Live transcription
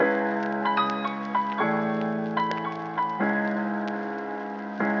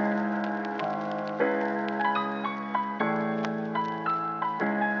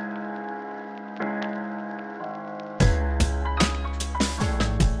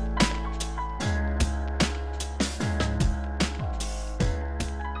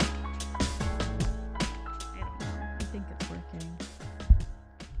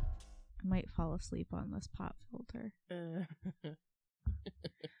fall asleep on this pop filter.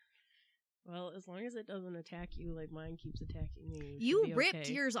 Well, as long as it doesn't attack you like mine keeps attacking me. You ripped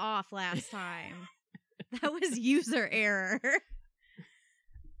yours off last time. That was user error.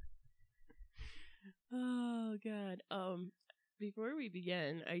 Oh, God. Before we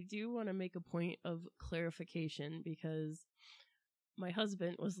begin, I do want to make a point of clarification because my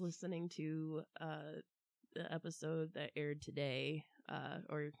husband was listening to the episode that aired today,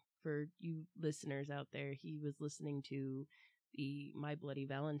 or for you listeners out there, he was listening to the My Bloody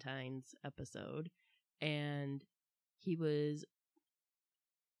Valentine's episode, and he was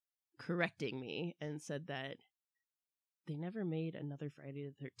correcting me and said that they never made another Friday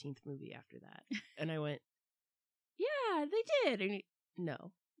the 13th movie after that. And I went, yeah, they did. And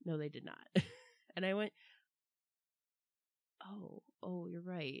no, they did not. And I went, oh, you're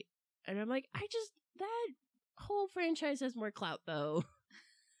right. And I'm like, that whole franchise has more clout, though.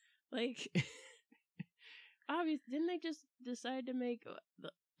 Like, obviously, didn't they just decide to make,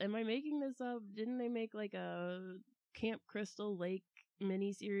 am I making this up? Didn't they make like a Camp Crystal Lake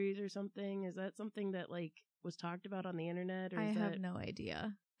miniseries or something? Is that something that like was talked about on the internet? Or I have no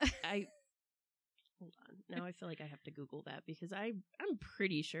idea. Hold on. Now I feel like I have to Google that because I'm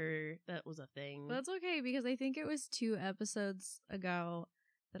pretty sure that was a thing. That's okay, because I think it was 2 episodes ago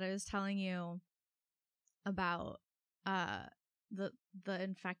that I was telling you about the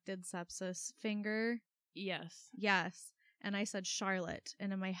infected sepsis finger. Yes. And I said Charlotte,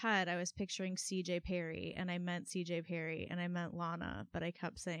 and in my head I was picturing CJ Perry, and I meant CJ Perry, and I meant Lana, but I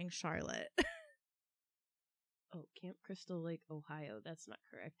kept saying Charlotte. Oh, Camp Crystal Lake, Ohio. That's not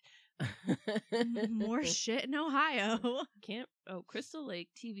correct. More shit in Ohio. Crystal Lake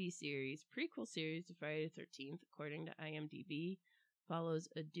TV series, prequel series to Friday the 13th, according to IMDb, follows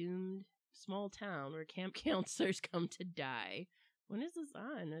a doomed small town where camp counselors come to die. When is this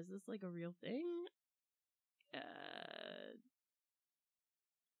on? Is this like a real thing?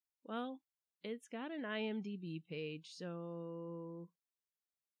 Well, it's got an IMDb page, so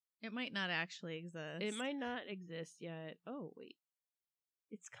it might not actually exist. It might not exist yet. Oh, wait.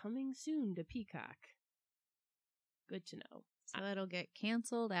 It's coming soon to Peacock. Good to know. So it'll get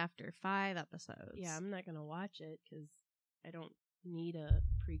canceled after 5 episodes. Yeah, I'm not going to watch it because I don't need a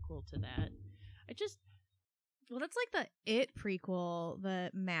prequel to that. Well, that's like the It prequel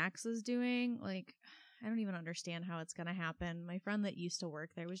that Max is doing. Like, I don't even understand how it's going to happen. My friend that used to work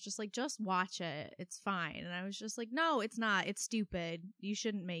there was just like, just watch it. It's fine. And I was just like, no, it's not. It's stupid. You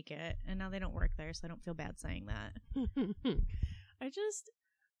shouldn't make it. And now they don't work there, so I don't feel bad saying that.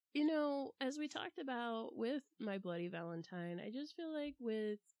 As we talked about with My Bloody Valentine, I just feel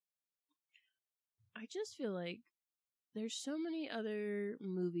like there's so many other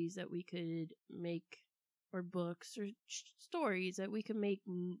movies that we could make, or books or stories that we could make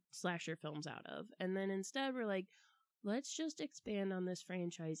slasher films out of. And then instead we're like, let's just expand on this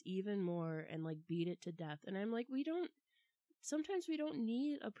franchise even more and like beat it to death. And I'm like, sometimes we don't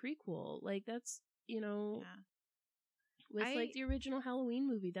need a prequel. Like that's, with like the original Halloween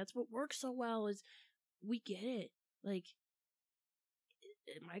movie, that's what works so well is we get it. Like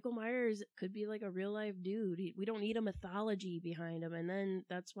Michael Myers could be like a real life dude. We don't need a mythology behind him. And then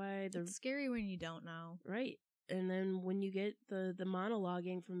that's why it's scary when you don't know. Right. And then when you get the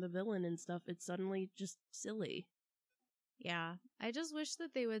monologuing from the villain and stuff, it's suddenly just silly. Yeah. I just wish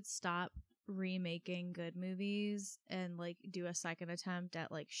that they would stop remaking good movies and like do a second attempt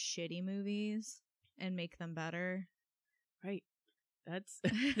at like shitty movies and make them better. Right.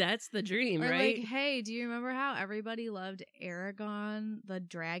 That's the dream, or right? Like, hey, do you remember how everybody loved Aragon, the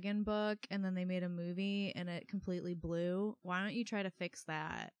dragon book, and then they made a movie and it completely blew? Why don't you try to fix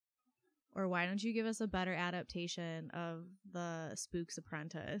that? Or why don't you give us a better adaptation of The Spook's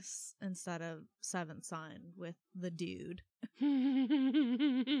Apprentice instead of Seventh Son with the dude?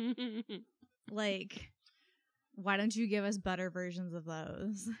 Like, why don't you give us better versions of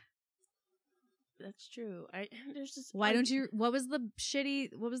those? That's true. Why don't you? What was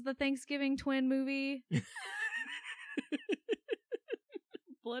the Thanksgiving twin movie?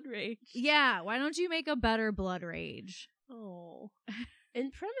 Blood Rage. Yeah. Why don't you make a better Blood Rage? Oh. In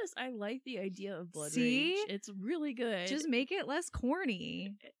premise, I like the idea of Blood Rage. It's really good. Just make it less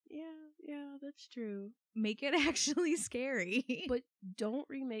corny. Yeah, that's true. Make it actually scary. But don't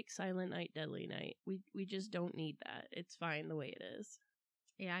remake Silent Night, Deadly Night. We just don't need that. It's fine the way it is.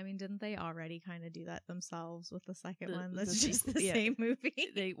 Yeah, I mean, didn't they already kind of do that themselves with the second one? That's just the same movie.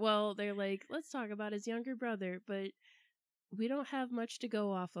 They're like, let's talk about his younger brother, but we don't have much to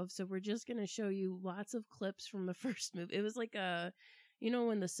go off of, so we're just going to show you lots of clips from the first movie. It was like You know,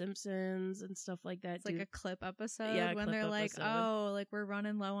 when The Simpsons and stuff like that It's like a clip episode when clip they're like, episode. oh, like we're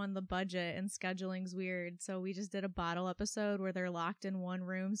running low on the budget and scheduling's weird. So we just did a bottle episode where they're locked in one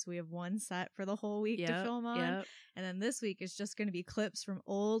room. So we have one set for the whole week to film on. Yep. And then this week is just going to be clips from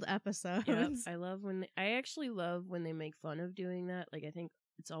old episodes. Yep. I actually love when they make fun of doing that. Like, I think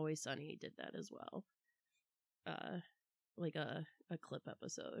It's Always Sunny did that as well. Like a clip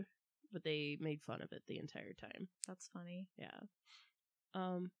episode. But they made fun of it the entire time. That's funny. Yeah.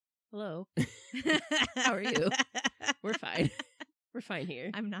 Hello. How are you? We're fine. We're fine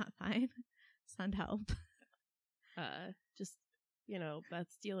here. I'm not fine. Send help. Just,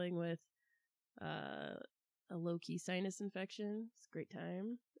 Beth's dealing with a low-key sinus infection. It's a great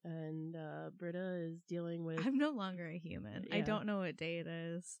time. And Britta is dealing with... I'm no longer a human. Yeah. I don't know what day it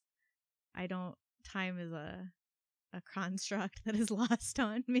is. Time is a construct that is lost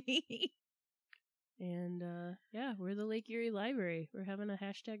on me. And we're the Lake Erie Library. We're having a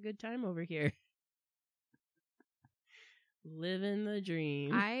hashtag good time over here. Living the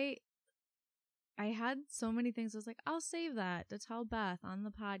dream. I had so many things. I was like, I'll save that to tell Beth on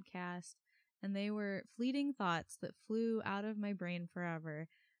the podcast. And they were fleeting thoughts that flew out of my brain forever.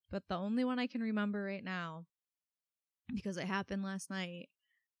 But the only one I can remember right now, because it happened last night,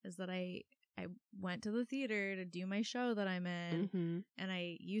 is that I went to the theater to do my show that I'm in, and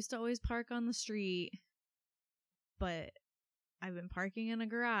I used to always park on the street, but I've been parking in a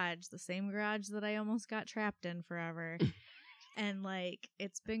garage, the same garage that I almost got trapped in forever. And like,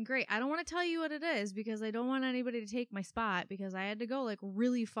 it's been great. I don't want to tell you what it is because I don't want anybody to take my spot, because I had to go like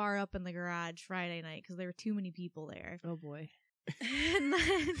really far up in the garage Friday night because there were too many people there. Oh boy. And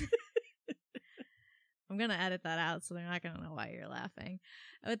then I'm gonna edit that out so they're not gonna know why you're laughing.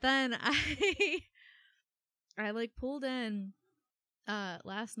 But then I like pulled in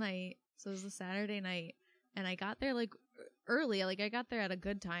last night, so it was a Saturday night, and I got there like early. Like I got there at a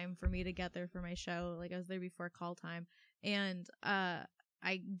good time for me to get there for my show. Like I was there before call time, and I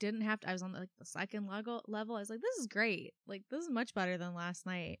didn't have to. I was on the second level. I was like, this is great. Like this is much better than last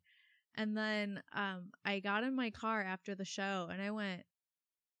night. And then I got in my car after the show, and I went,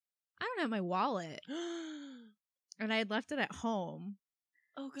 I don't have my wallet. And I had left it at home.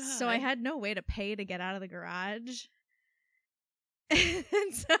 Oh, God. So I had no way to pay to get out of the garage.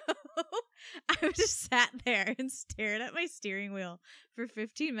 And so I just sat there and stared at my steering wheel for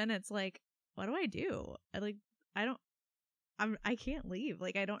 15 minutes. Like, what do I do? I can't leave.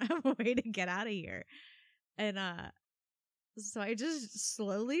 Like, I don't have a way to get out of here. And, so I just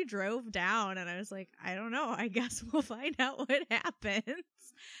slowly drove down, and I was like, I don't know. I guess we'll find out what happens.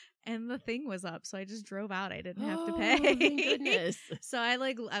 And the thing was up, so I just drove out. I didn't have to pay. Thank goodness. So I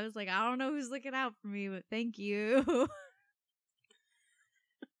was like, I don't know who's looking out for me, but thank you.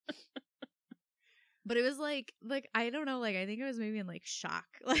 But it was like I don't know, like I think I was maybe in like shock.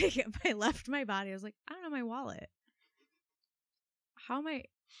 Like if I left my body, I was like, I don't know my wallet. How do I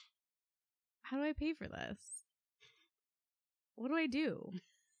pay for this? What do I do?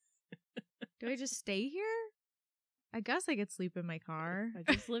 Do I just stay here? I guess I could sleep in my car. I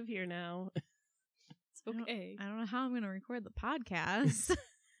just live here now. It's okay. I don't know how I'm going to record the podcast. I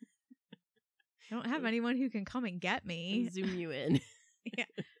don't have anyone who can come and get me. Zoom you in. Yeah,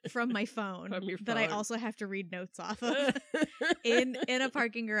 from my phone. From your phone. That I also have to read notes off of. in a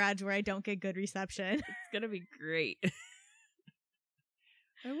parking garage where I don't get good reception. It's going to be great.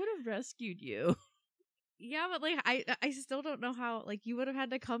 I would have rescued you. Yeah, but like I still don't know how. Like you would have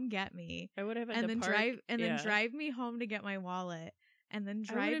had to come get me. I would have had and to then park, drive and then drive me home to get my wallet, and then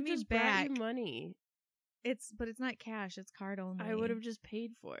I drive me just back. brought you money. But it's not cash. It's card only. I would have just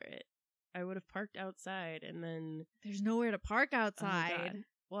paid for it. I would have parked outside, and then there's nowhere to park outside. Oh,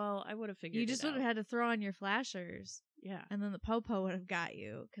 well, I would have figured. You just would have had to throw on your flashers. Yeah, and then the popo would have got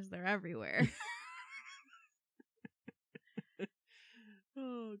you because they're everywhere.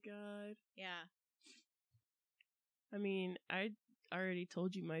 Oh God. Yeah. I mean, I already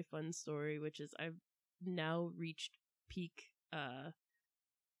told you my fun story, which is I've now reached peak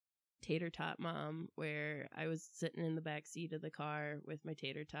tater tot mom, where I was sitting in the back seat of the car with my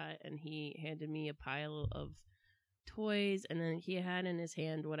tater tot, and he handed me a pile of toys, and then he had in his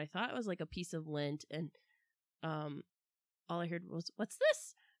hand what I thought was like a piece of lint, and all I heard was, "What's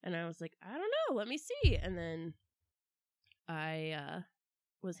this?" And I was like, "I don't know, let me see." And then I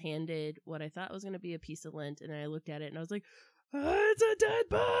was handed what I thought was going to be a piece of lint, and I looked at it and I was like, "Oh, it's a dead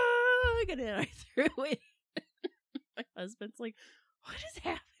bug!" And then I threw it. My husband's like, "What is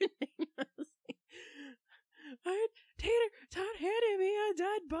happening?" I was like, "Tater tater tot handed me a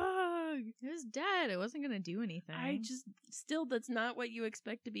dead bug. It was dead. It wasn't going to do anything. Still, that's not what you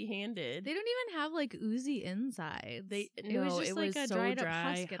expect to be handed. They don't even have like oozy insides. It was just like a so dried up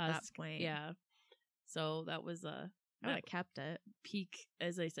dry husk at that point. Yeah. So that was I would have kept it. Peak,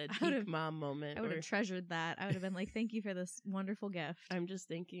 as I said, peak mom moment. I would have treasured that. I would have been like, thank you for this wonderful gift. I'm just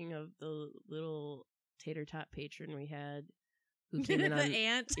thinking of the little tater tot patron we had who came in on the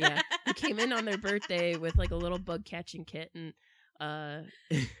aunt. Yeah, who came in on their birthday with like a little bug catching kit, and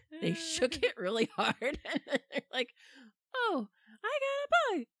they shook it really hard, and then they're like, "Oh, I got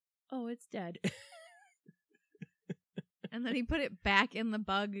a bug. Oh, it's dead." And then he put it back in the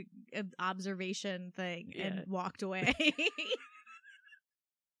bug observation thing and walked away.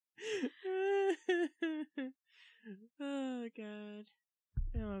 Oh, God.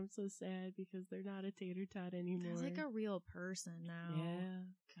 Oh, I'm so sad because they're not a tater tot anymore. It's like a real person now. Yeah.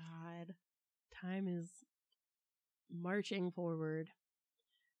 God. Time is marching forward.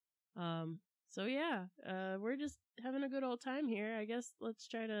 So yeah, we're just having a good old time here. I guess let's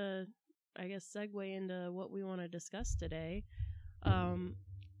try to segue into what we want to discuss today. How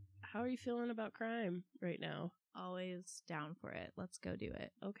are you feeling about crime right now? Always down for it. Let's go do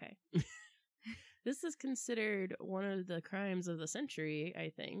it. Okay. This is considered one of the crimes of the century, I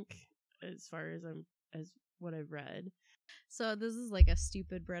think, as far as what I've read. So this is like a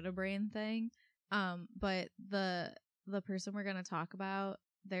stupid Brita brain thing. But the person we're going to talk about,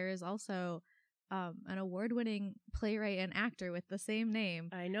 there is also an award-winning playwright and actor with the same name.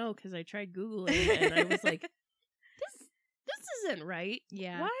 I know, because I tried Googling and I was like, this isn't right.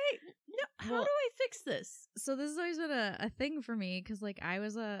 Yeah. Why? No. How do I fix this? So this has always been a thing for me because like I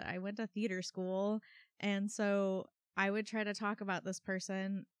went to theater school, and so I would try to talk about this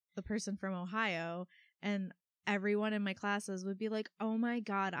person, the person from Ohio, and everyone in my classes would be like, "Oh my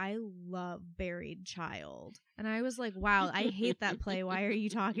God, I love Buried Child," and I was like, "Wow, I hate that play. Why are you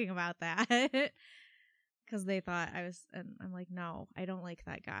talking about that?" Because they thought I was, and I'm like, "No, I don't like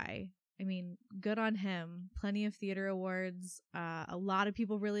that guy." I mean, good on him. Plenty of theater awards. A lot of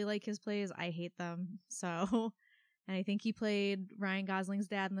people really like his plays. I hate them. So, and I think he played Ryan Gosling's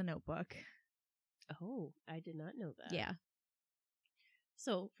dad in The Notebook. Oh, I did not know that. Yeah.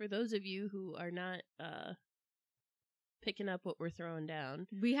 So, for those of you who are not picking up what we're throwing down,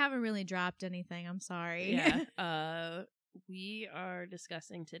 we haven't really dropped anything. I'm sorry. Yeah. We are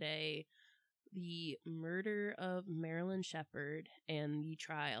discussing today the murder of Marilyn Sheppard and the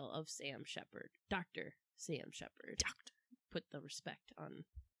trial of Sam Sheppard. Dr. Sam Sheppard. Doctor. Put the respect on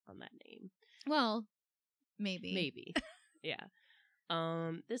that name. Well, maybe. Yeah.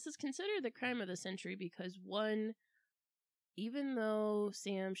 This is considered the crime of the century because, one, even though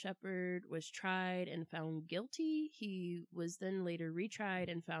Sam Sheppard was tried and found guilty, he was then later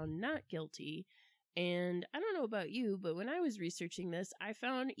retried and found not guilty. And I don't know about you, but when I was researching this, I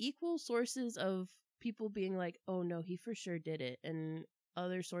found equal sources of people being like, "Oh no, he for sure did it," and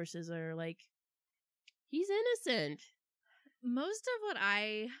other sources are like, "He's innocent." Most of what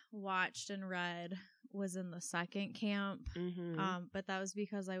I watched and read was in the second camp, but that was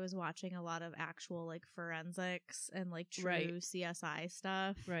because I was watching a lot of actual like forensics and like true CSI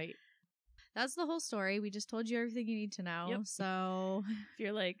stuff. Right. That's the whole story. We just told you everything you need to know. Yep. So if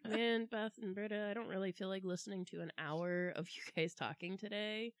you're like, "Man, Beth and Britta, I don't really feel like listening to an hour of you guys talking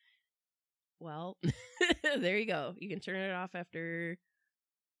today," well, there you go. You can turn it off after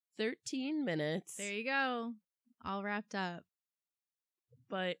 13 minutes. There you go. All wrapped up.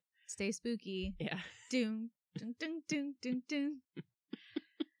 But stay spooky. Yeah. Doom, doom, doom, doom, doom, doom.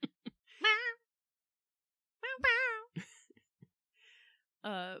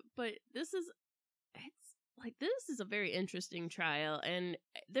 But this is a very interesting trial, and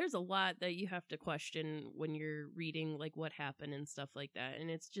there's a lot that you have to question when you're reading like what happened and stuff like that. And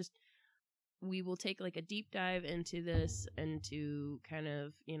it's just, we will take like a deep dive into this and to kind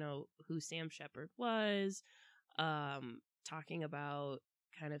of, who Sam Sheppard was, talking about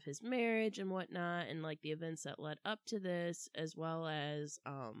kind of his marriage and whatnot, and like the events that led up to this, as well as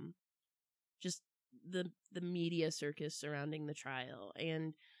just the media circus surrounding the trial.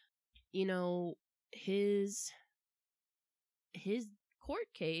 And his court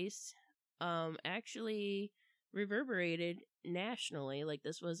case actually reverberated nationally. Like,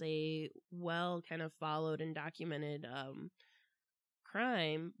 this was a well kind of followed and documented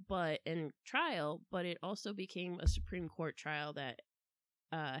crime and trial, but it also became a Supreme Court trial that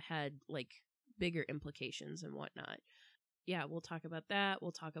had like bigger implications and whatnot. Yeah, we'll talk about that.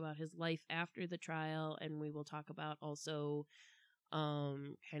 We'll talk about his life after the trial, and we will talk about also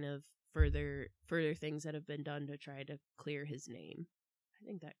kind of further things that have been done to try to clear his name. I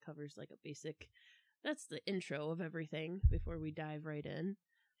think that covers like a basic that's the intro of everything before we dive right in.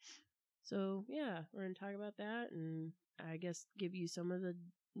 So, yeah, we're going to talk about that and I guess give you some of the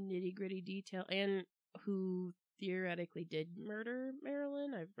nitty-gritty detail and who theoretically did murder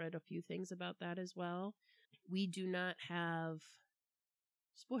Marilyn. I've read a few things about that as well. We do not have,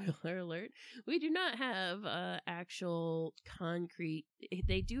 spoiler alert, we do not have actual concrete,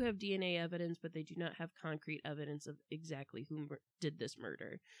 they do have DNA evidence, but they do not have concrete evidence of exactly who did this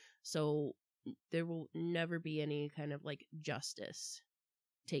murder. So there will never be any kind of like justice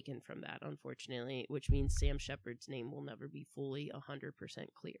taken from that, unfortunately, which means Sam Sheppard's name will never be fully 100%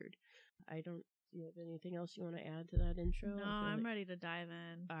 cleared. Do you have anything else you want to add to that intro? No, I'm ready to dive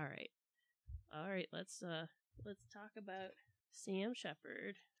in. All right, let's talk about Sam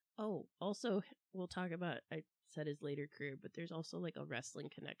Sheppard. Oh, also we'll talk about, I said his later career, but there's also like a wrestling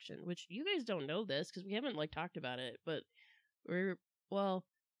connection, which you guys don't know this because we haven't like talked about it, but we've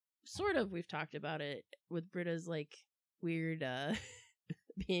talked about it with Britta's like weird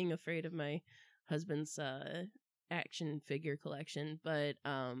being afraid of my husband's action figure collection, but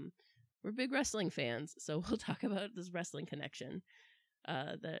we're big wrestling fans, so we'll talk about this wrestling connection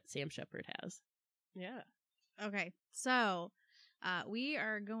that Sam Sheppard has. Yeah. Okay, so we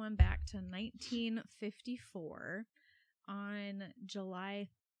are going back to 1954. On July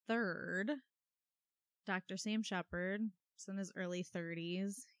 3rd, Dr. Sam Sheppard is in his early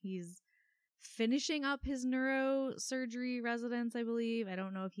 30s. He's finishing up his neurosurgery residence, I believe. I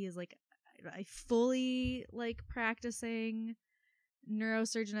don't know if he is like a fully like practicing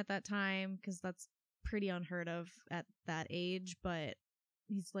neurosurgeon at that time, because that's pretty unheard of at that age, but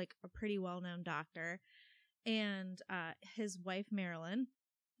he's like a pretty well-known doctor. And his wife Marilyn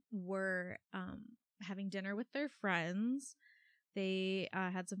were having dinner with their friends. They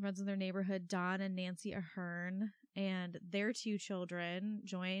had some friends in their neighborhood, Don and Nancy Ahern, and their 2 children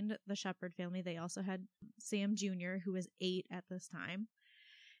joined the Sheppard family. They also had Sam Jr., who was 8 at this time.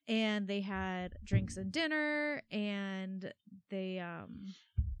 And they had drinks and dinner, and they,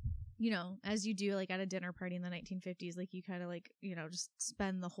 as you do, like, at a dinner party in the 1950s, like, you kind of, like, just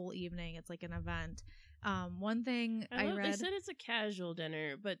spend the whole evening. It's like an event. One thing I read... They said it's a casual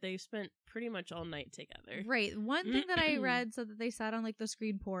dinner, but they spent pretty much all night together. Right. One thing that I read said that they sat on, like, the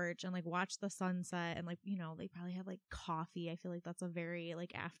screen porch and, like, watched the sunset, and, like, they probably had, like, coffee. I feel like that's a very,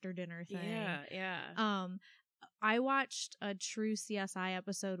 like, after-dinner thing. Yeah. I watched a true CSI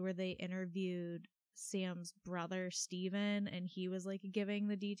episode where they interviewed Sam's brother, Steven, and he was, like, giving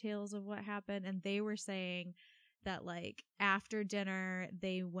the details of what happened, and they were saying that, like, after dinner,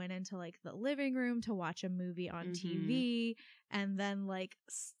 they went into, like, the living room to watch a movie on TV, and then, like,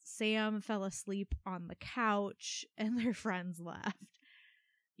 Sam fell asleep on the couch, and their friends left.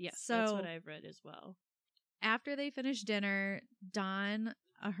 Yes, so, that's what I've read as well. After they finished dinner, Don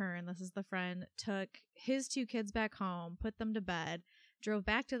Ahern, this is the friend, took his 2 kids back home, put them to bed, drove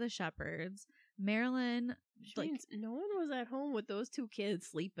back to the Sheppards. Marilyn... Which means no one was at home with those 2 kids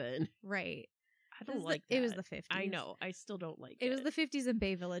sleeping. Right. I don't like that. It was the 50s. I know. I still don't like it. It was the 50s in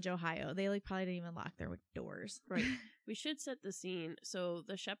Bay Village, Ohio. They like probably didn't even lock their doors. Right. We should set the scene. So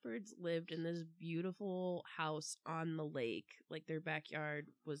the Sheppards lived in this beautiful house on the lake. Like their backyard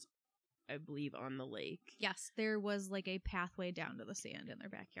was, I believe, on the lake. Yes, there was like a pathway down to the sand in their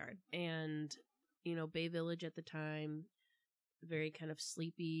backyard. And, Bay Village at the time, very kind of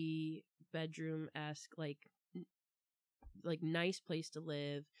sleepy, bedroom-esque, like nice place to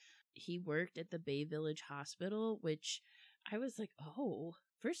live. He worked at the Bay Village Hospital, which I was like, oh,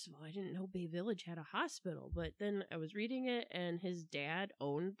 first of all, I didn't know Bay Village had a hospital. But then I was reading it, and his dad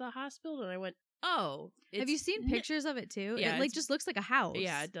owned the hospital, and I went, oh. Have you seen pictures of it, too? Yeah, it like just looks like a house.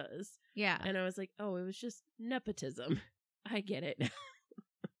 Yeah, it does. Yeah. And I was like, oh, it was just nepotism. I get it.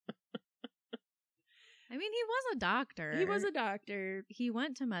 I mean, he was a doctor. He was a doctor. He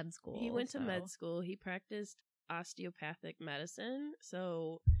went to med school. He practiced osteopathic medicine.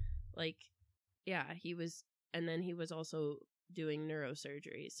 So, like, yeah, he was, and then he was also doing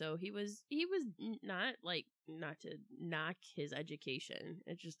neurosurgery. So he was not to knock his education.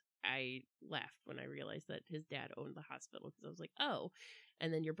 It's just, I laughed when I realized that his dad owned the hospital, because I was like, oh,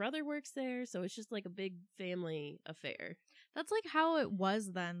 and then your brother works there. So it's just like a big family affair. That's like how it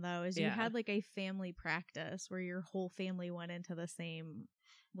was then, though, is you had like a family practice where your whole family went into the same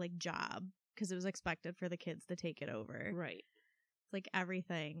like job because it was expected for the kids to take it over. Right. Like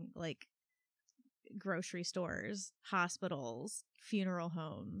everything, like grocery stores, hospitals, funeral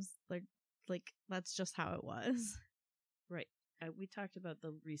homes, like that's just how it was. Right. We talked about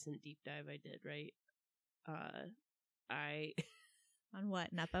the recent deep dive I did, right? On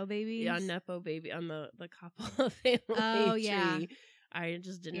what? Nepo babies? Yeah, on Nepo baby, on the couple of family oh, tree. yeah. I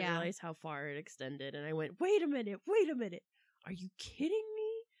just didn't Yeah. realize how far it extended. And I went, wait a minute. Are you kidding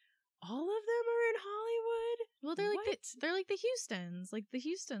me? All of them are in Hollywood? Well, they're What? like the Houstons. Like the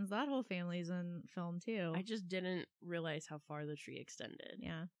Houstons, that whole family's in film too. I just didn't realize how far the tree extended.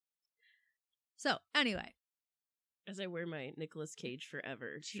 Yeah. So, anyway. As I wear my Nicolas Cage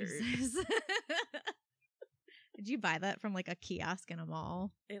Forever shirt. Jesus. Did you buy that from like a kiosk in a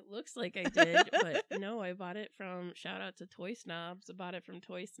mall? It looks like I did, but no, I bought it from, shout out to Toy Snobs. I bought it from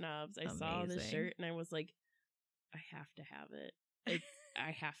Toy Snobs. I saw this shirt and I was like, I have to have it.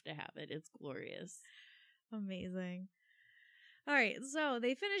 I have to have it. It's glorious. Amazing. All right, so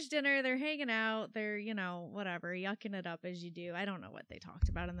they finish dinner. They're hanging out. They're, whatever, yucking it up as you do. I don't know what they talked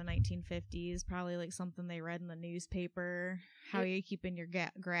about in the 1950s. Probably like something they read in the newspaper. How you keeping your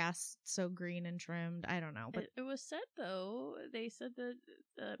grass so green and trimmed. I don't know. But it was said, though, they said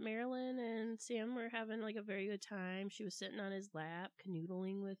that Marilyn and Sam were having like a very good time. She was sitting on his lap,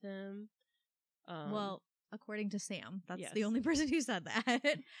 canoodling with him. Well, according to Sam, that's yes. the only person who said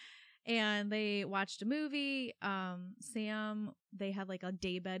that. And they watched a movie. Sam, they had like a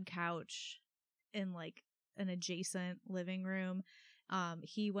daybed couch in like an adjacent living room.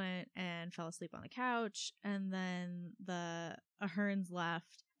 He went and fell asleep on the couch, and then the Aherns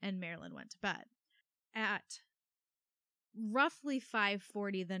left and Marilyn went to bed. At roughly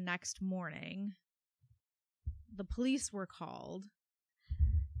 5:40 the next morning, the police were called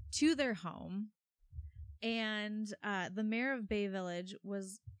to their home, and the mayor of Bay Village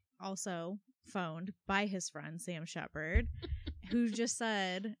was also phoned by his friend Sam Sheppard, who just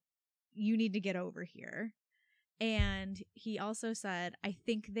said, you need to get over here. And he also said, I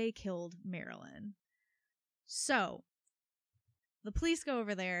think they killed Marilyn. So the police go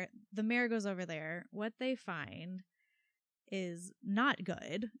over there, the mayor goes over there. What they find is not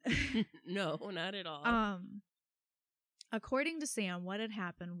good. No, not at all. According to Sam, what had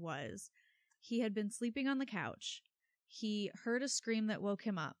happened was he had been sleeping on the couch. He heard a scream that woke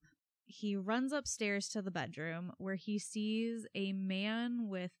him up. He runs upstairs to the bedroom where he sees a man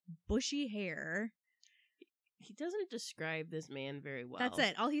with bushy hair. He doesn't describe this man very well. That's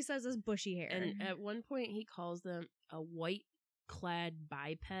it. All he says is bushy hair. And at one point he calls them a white-clad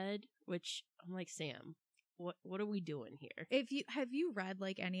biped, which I'm like, Sam, what are we doing here? Have you read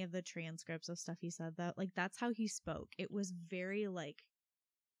like any of the transcripts of stuff he said, that like that's how he spoke? It was very like,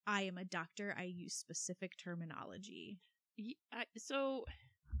 I am a doctor, I use specific terminology. So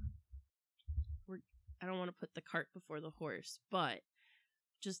I don't want to put the cart before the horse, but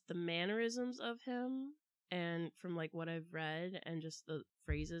just the mannerisms of him, and from like what I've read and just the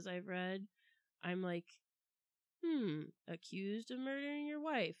phrases I've read, I'm like, accused of murdering your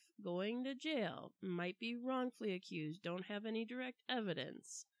wife, going to jail, might be wrongfully accused, don't have any direct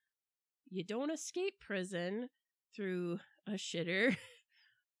evidence. You don't escape prison through a shitter,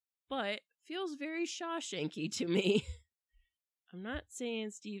 but feels very Shawshanky to me. I'm not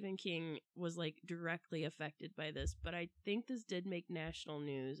saying Stephen King was like directly affected by this, but I think this did make national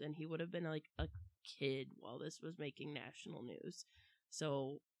news, and he would have been like a kid while this was making national news.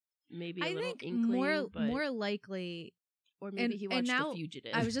 So maybe a little inkling, more likely, or maybe he watched The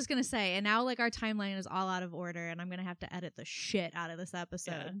Fugitive. I was just gonna say, and now like our timeline is all out of order, and I'm gonna have to edit the shit out of this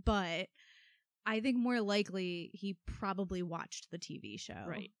episode. Yeah. But I think more likely he probably watched the TV show,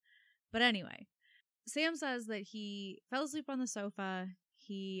 right? But anyway. Sam says that he fell asleep on the sofa.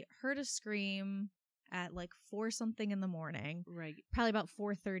 He heard a scream at like 4 something in the morning. Right. Probably about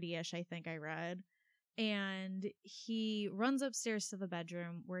 4:30ish, I think I read. And he runs upstairs to the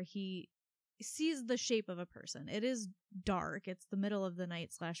bedroom where he sees the shape of a person. It is dark. It's the middle of the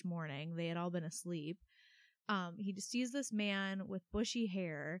night / morning. They had all been asleep. He sees this man with bushy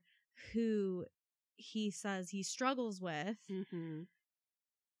hair who he says he struggles with. Mm-hmm.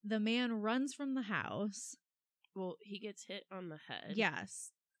 The man runs from the house. Well, he gets hit on the head.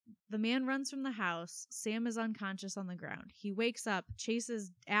 Yes. The man runs from the house. Sam is unconscious on the ground. He wakes up,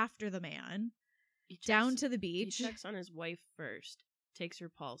 chases after the man, down to the beach. He checks on his wife first, takes her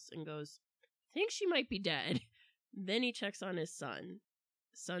pulse, and goes, I think she might be dead. Then he checks on his son.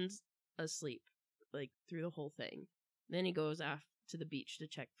 Son's asleep, like, through the whole thing. Then he goes off to the beach to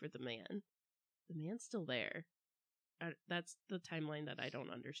check for the man. The man's still there. That's the timeline that I don't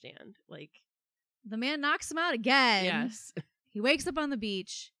understand. Like, the man knocks him out again. Yes. He wakes up on the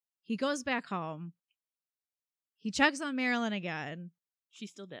beach. He goes back home. He checks on Marilyn again. She's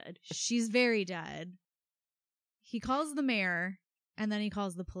still dead. She's very dead. He calls the mayor, and then he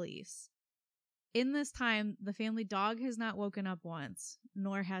calls the police. In this time, the family dog has not woken up once,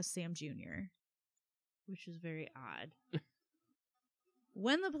 nor has Sam Jr. Which is very odd.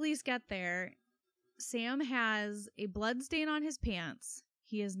 When the police get there, Sam has a blood stain on his pants.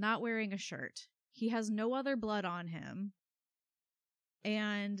 He is not wearing a shirt. He has no other blood on him.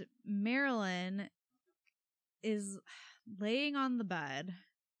 And Marilyn is laying on the bed.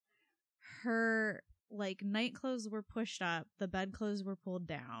 Her, like, night clothes were pushed up. The bedclothes were pulled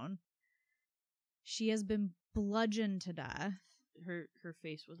down. She has been bludgeoned to death. Her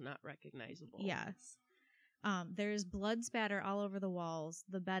face was not recognizable. Yes. There's blood spatter all over the walls.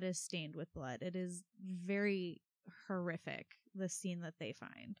 The bed is stained with blood. It is very horrific, the scene that they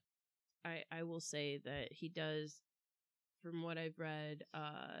find. I will say that he does, from what I've read,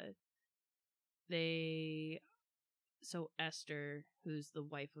 so Esther, who's the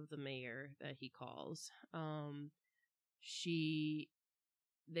wife of the mayor that he calls,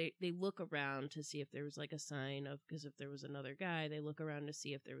 they look around to see if there was like a sign of, because if there was another guy, they look around to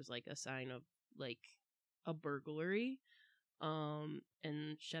see if there was like a sign of like a burglary. And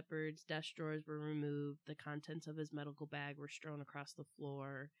Sheppard's desk drawers were removed. The contents of his medical bag were strewn across the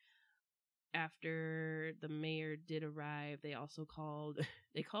floor. After the mayor did arrive, they also called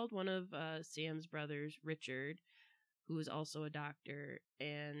one of Sam's brothers, Richard, who was also a doctor,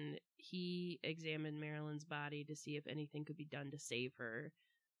 and he examined Marilyn's body to see if anything could be done to save her.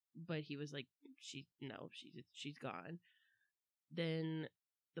 But he was like, she's gone. Then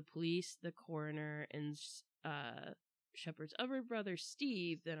the police, the coroner, and Sheppard's other brother,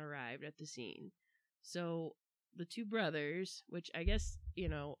 Steve, then arrived at the scene. So the two brothers, which I guess,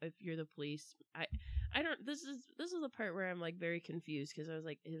 if you're the police, I don't, this is the part where I'm like very confused, because I was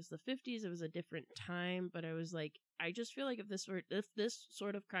like, it was the 50s, it was a different time, but I was like, I just feel like if this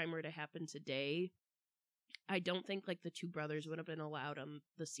sort of crime were to happen today, I don't think like the two brothers would have been allowed on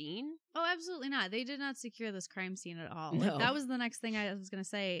the scene. Oh, absolutely not. They did not secure this crime scene at all. No. Like, that was the next thing I was going to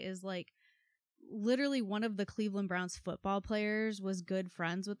say, is like, literally one of the Cleveland Browns football players was good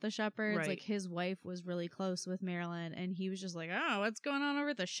friends with the Sheppards. Right. Like, his wife was really close with Marilyn, and he was just like, oh, what's going on over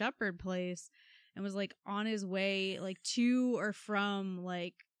at the Sheppard place? And was like on his way like to or from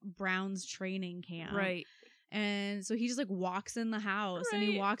like Brown's training camp. Right. And so he just like walks in the house, and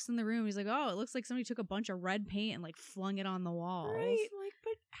he walks in the room. He's like, oh, it looks like somebody took a bunch of red paint and like flung it on the walls. Right. Like,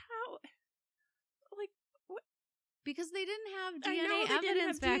 but how? Like, what? Because they didn't have DNA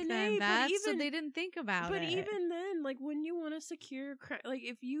evidence back then, Beth, so they didn't think about it. But even then, like, when you want to secure crime, like,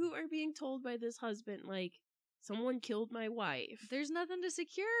 if you are being told by this husband, like, someone killed my wife, there's nothing to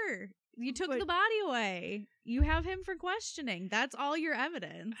secure. You took the body away. You have him for questioning. That's all your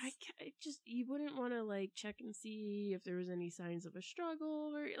evidence. You wouldn't want to, like, check and see if there was any signs of a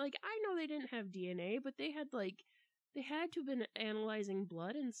struggle, or, like, I know they didn't have DNA, but they had to have been analyzing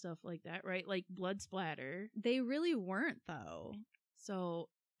blood and stuff like that, right? Like, blood splatter. They really weren't, though. So,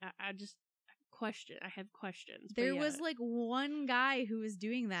 I just I have questions. There was, like, one guy who was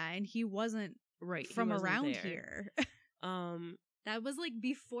doing that, and he wasn't from around here. That was like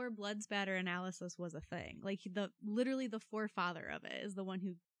before blood spatter analysis was a thing. Like, literally the forefather of it is the one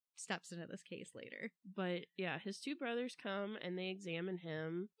who steps into this case later. But yeah, his two brothers come and they examine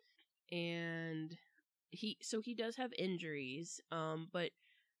him, and he does have injuries, but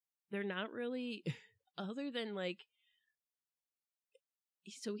they're not really other than like,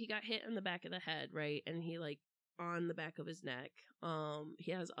 so he got hit in the back of the head, right? And he like on the back of his neck.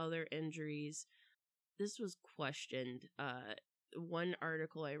 He has other injuries. This was questioned. One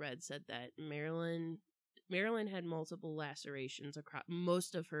article I read said that Marilyn had multiple lacerations across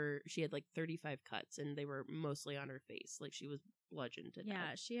most of her. She had like 35 cuts, and they were mostly on her face. Like, she was bludgeoned to death.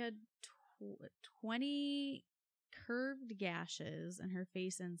 Yeah, she had 20 curved gashes in her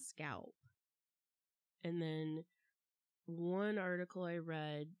face and scalp. And then one article I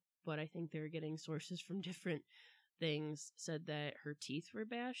read, but I think they were getting sources from different things, said that her teeth were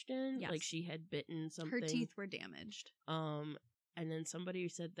bashed in. Yes. Like, she had bitten something. Her teeth were damaged. And then somebody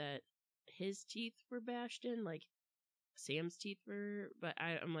said that his teeth were bashed in, like Sam's teeth were, but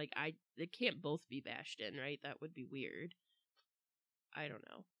I'm like, it can't both be bashed in, right? That would be weird. I don't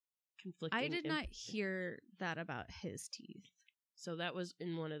know. Conflicting. I did not hear that about his teeth. So that was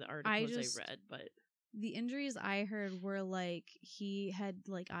in one of the articles I read, but the injuries I heard were like he had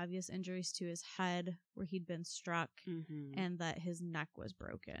like obvious injuries to his head where he'd been struck, and that his neck was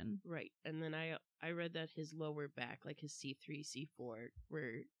broken. Right. And then I read that his lower back, like his C3, C4,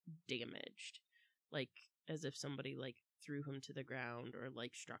 were damaged. Like, as if somebody like threw him to the ground or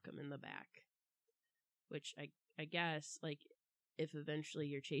like struck him in the back. Which I guess, like, if eventually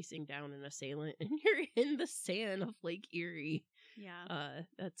you're chasing down an assailant and you're in the sand of Lake Erie,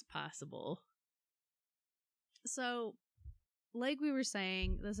 that's possible. So, like we were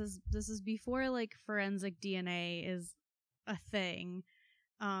saying, this is before like forensic DNA is a thing.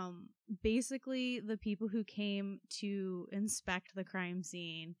 basically the people who came to inspect the crime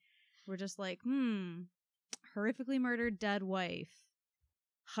scene were just like, horrifically murdered dead wife,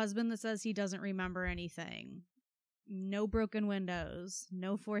 husband that says he doesn't remember anything, no broken windows,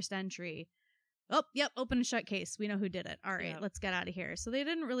 no forced entry. Oh, yep, open and shut case. We know who did it. All right, let's get out of here. So they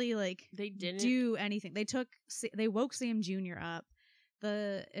didn't really do anything. They woke Sam Jr. up.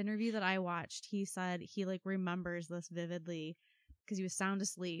 The interview that I watched, he said he remembers this vividly because he was sound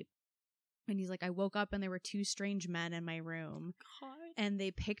asleep. And he's like, I woke up and there were two strange men in my room. God. And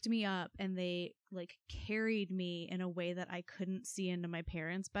they picked me up and they carried me in a way that I couldn't see into my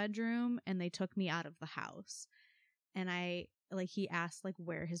parents' bedroom, and they took me out of the house. And he asked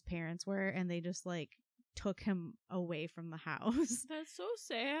where his parents were, and they just took him away from the house. That's so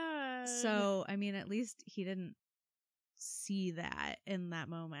sad. So, I mean, at least he didn't see that in that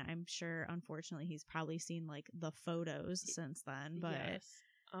moment. I'm sure, unfortunately, he's probably seen the photos since then. But yes.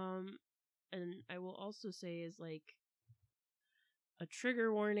 And I will also say is a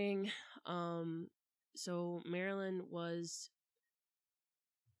trigger warning. So Marilyn was,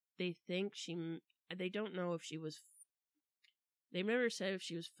 they don't know if she was, they've never said if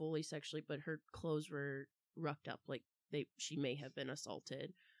she was fully sexually, but her clothes were rucked up. She may have been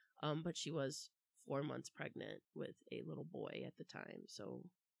assaulted. But she was 4 months pregnant with a little boy at the time. So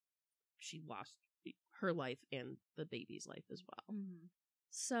she lost her life and the baby's life as well. Mm-hmm.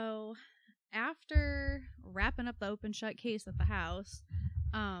 So after wrapping up the open shut case at the house,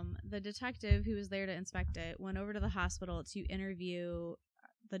 the detective who was there to inspect it went over to the hospital to interview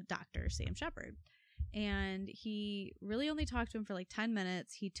the doctor, Sam Sheppard. And he really only talked to him for 10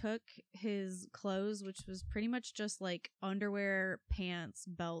 minutes. He took his clothes, which was pretty much just underwear, pants,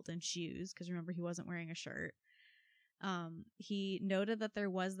 belt, and shoes, because remember, he wasn't wearing a shirt. He noted that there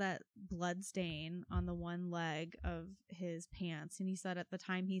was that blood stain on the one leg of his pants, and he said at the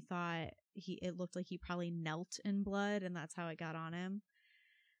time he thought it looked like he probably knelt in blood, and that's how it got on him.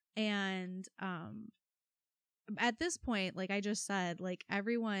 And at this point, like I just said,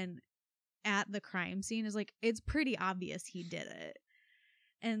 everyone at the crime scene is it's pretty obvious he did it.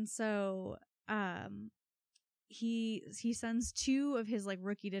 And so he sends two of his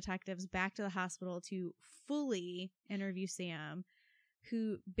rookie detectives back to the hospital to fully interview Sam,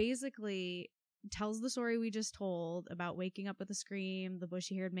 who basically tells the story we just told about waking up with a scream, the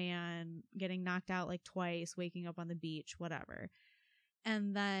bushy-haired man getting knocked out twice, waking up on the beach, whatever.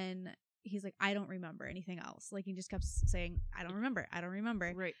 And then he's like, I don't remember anything else. He just kept saying, I don't remember.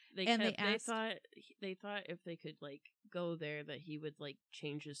 Right. They thought if they could go there that he would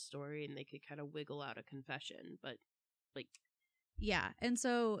change his story and they could kind of wiggle out a confession. But yeah. And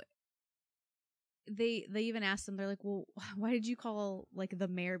so they even asked him, they're like, well, why did you call the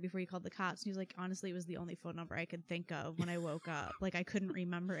mayor before you called the cops? And he was like, honestly, it was the only phone number I could think of when I woke up. I couldn't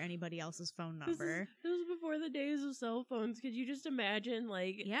remember anybody else's phone number. This was before the days of cell phones. Could you just imagine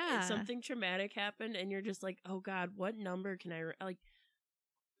if something traumatic happened and you're just oh God, what number can I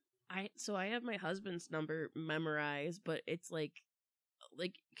I have my husband's number memorized, but it's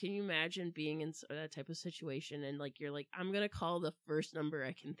can you imagine being in that type of situation and you're I'm gonna call the first number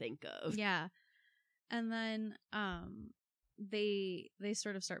I can think of. Yeah. And then they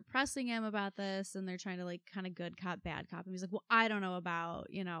sort of start pressing him about this, and they're trying to kind of good cop, bad cop. And he's like, well, I don't know about,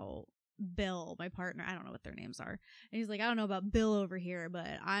 Bill, my partner. I don't know what their names are. And he's like, I don't know about Bill over here, but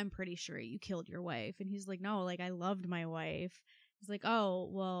I'm pretty sure you killed your wife. And he's like, no, I loved my wife. He's like, oh,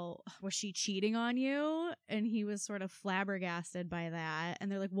 well, was she cheating on you? And he was sort of flabbergasted by that. And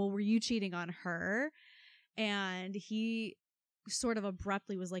they're like, well, were you cheating on her? And he sort of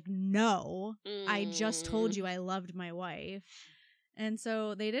abruptly was like, no, I just told you I loved my wife. And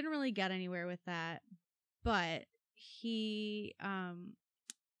so they didn't really get anywhere with that, but he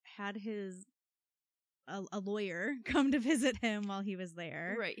had a lawyer come to visit him while he was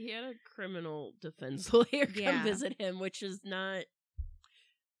there. Right, he had a criminal defense lawyer come visit him, which is not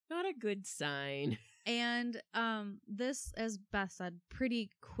a good sign. And this, as Beth said,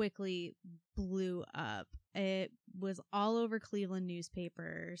 pretty quickly blew up. It was all over Cleveland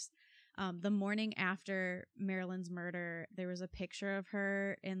newspapers. The morning after Marilyn's murder, there was a picture of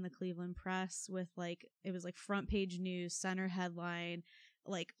her in the Cleveland Press with it was front page news, center headline,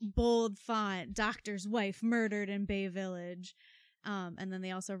 bold font, doctor's wife murdered in Bay Village. And then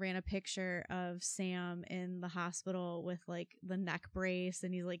they also ran a picture of Sam in the hospital with the neck brace,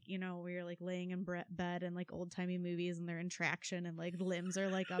 and he's where you're laying in bed in old timey movies and they're in traction and limbs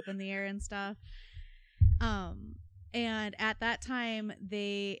are up in the air and stuff. And at that time,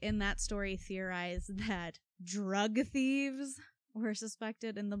 they, in that story, theorized that drug thieves were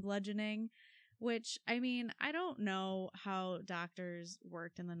suspected in the bludgeoning, Which, I mean, I don't know how doctors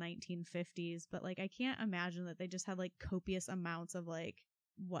worked in the 1950s, but like I can't imagine that they just had like copious amounts of like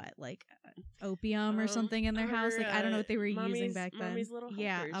opium or something in their house. Like I don't know what they were using back then. Mommy's little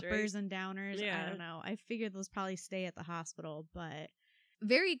helpers, uppers right? and downers. Yeah. I don't know. I figured those probably stay at the hospital, but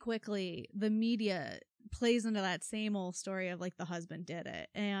very quickly the media plays into that same old story of like the husband did it,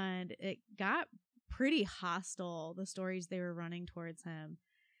 and it got pretty hostile, the stories they were running towards him.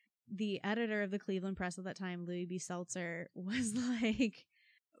 The editor of the Cleveland Press at that time, Louis B. Seltzer, was like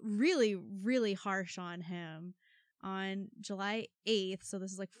really, really harsh on him. On July 8th, so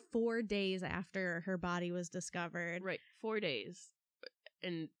this is like 4 days after her body was discovered. Right, 4 days.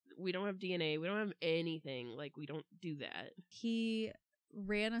 And we don't have DNA, we don't have anything. Like, we don't do that. He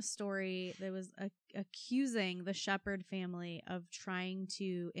ran a story that was accusing the Sheppard family of trying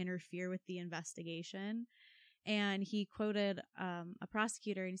to interfere with the investigation. And he quoted a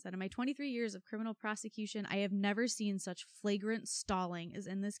prosecutor, and he said, "In my 23 years of criminal prosecution, I have never seen such flagrant stalling as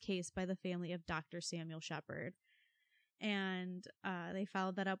in this case by the family of Dr. Samuel Sheppard." And they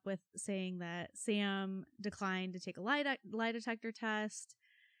followed that up with saying that Sam declined to take a lie detector test.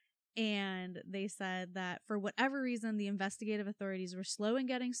 And they said that for whatever reason, the investigative authorities were slow in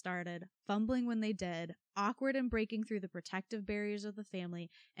getting started, fumbling when they did, awkward in breaking through the protective barriers of the family,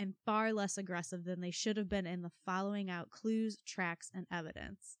 and far less aggressive than they should have been in the following out clues, tracks, and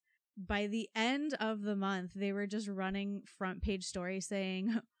evidence. By the end of the month, they were just running front page stories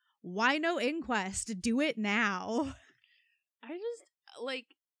saying, "Why no inquest? Do it now." I just,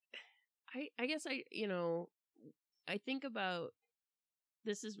 like, I guess I think about,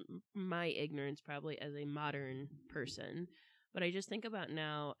 this is my ignorance probably as a modern person, but I just think about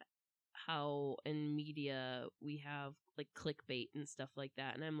now how in media we have like clickbait and stuff like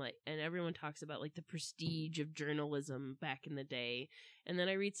that, and I'm like, and everyone talks about like the prestige of journalism back in the day, and then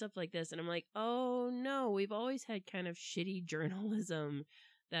I read stuff like this and I'm like, oh no, we've always had kind of shitty journalism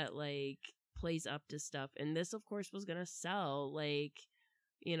that like plays up to stuff, and this of course was gonna sell. Like,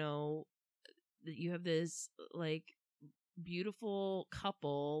 you know, you have this like beautiful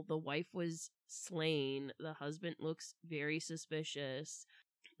couple, the wife was slain, the husband looks very suspicious,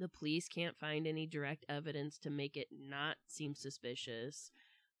 the police can't find any direct evidence to make it not seem suspicious,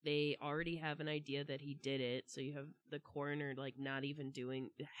 they already have an idea that he did it, so you have the coroner like not even doing,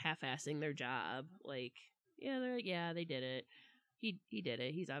 half-assing their job, like, yeah, they're like, yeah, they did it, he did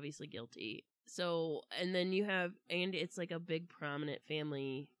it, he's obviously guilty. So, and then you have, and it's like a big prominent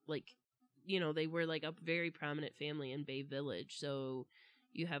family, like, you know, they were like a very prominent family in Bay Village, so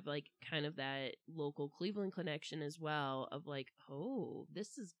you have like kind of that local Cleveland connection as well of like, oh,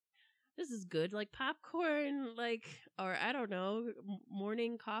 this is good, like popcorn, like, or I don't know,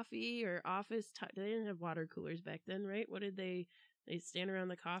 morning coffee or office they didn't have water coolers back then, right? What did they stand around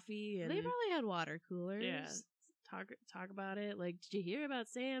the coffee and they probably had water coolers. Yeah, talk about it, like, did you hear about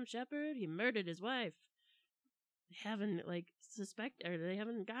Sam Sheppard? He murdered his wife. They haven't like they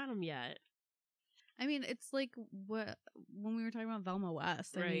haven't got him yet. I mean, it's like what when we were talking about Velma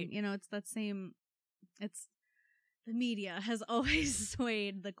West. I mean, you know, it's that same. It's the media has always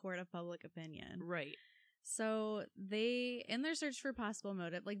swayed the court of public opinion, right? So they, in their search for possible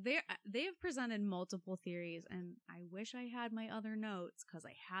motive, like they have presented multiple theories, and I wish I had my other notes because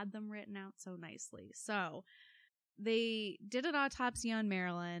I had them written out so nicely. So they did an autopsy on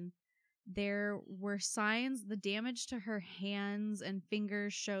Marilyn. There were signs, the damage to her hands and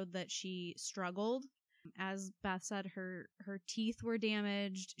fingers showed that she struggled. As Beth said, her teeth were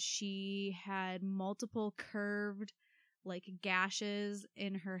damaged. She had multiple curved like gashes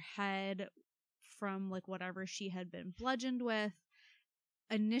in her head from like whatever she had been bludgeoned with.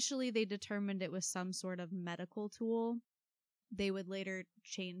 Initially, they determined it was some sort of medical tool. They would later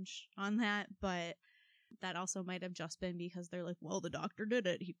change on that, but that also might have just been because they're like, well, the doctor did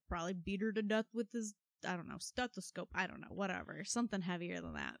it. He probably beat her to death with his, I don't know, stethoscope. I don't know, whatever. Something heavier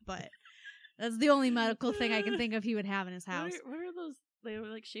than that. But that's the only medical thing I can think of he would have in his house. What are those? They were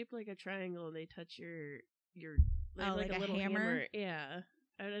like shaped like a triangle and they touch your like a little hammer? Yeah.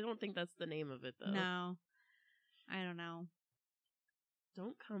 I don't think that's the name of it, though. No. I don't know.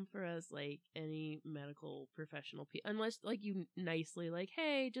 Don't come for us like any medical professional unless like you nicely like,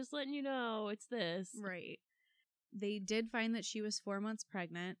 hey, just letting you know it's this. Right. They did find that she was 4 months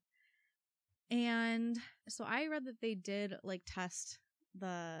pregnant. And so I read that they did like test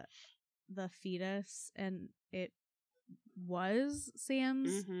the fetus and it was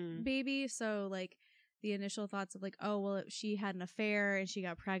Sam's baby. So like the initial thoughts of like, oh, well, she had an affair and she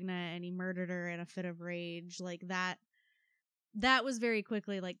got pregnant and he murdered her in a fit of rage, like that was very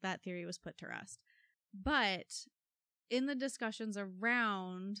quickly, like, that theory was put to rest. But in the discussions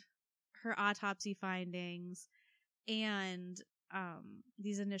around her autopsy findings and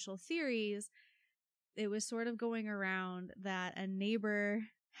these initial theories, it was sort of going around that a neighbor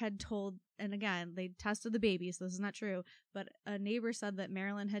had told, and again, they tested the baby, so this is not true, but a neighbor said that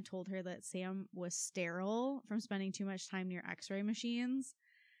Marilyn had told her that Sam was sterile from spending too much time near x-ray machines.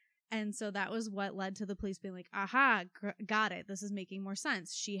 And so that was what led to the police being like, aha, got it. This is making more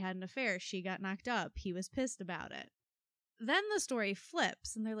sense. She had an affair. She got knocked up. He was pissed about it. Then the story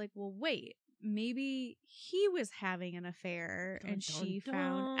flips and they're like, well, wait, maybe he was having an affair and she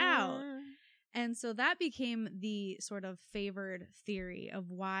found out. And so that became the sort of favored theory of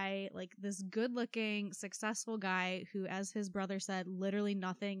why, like, this good-looking, successful guy who, as his brother said, literally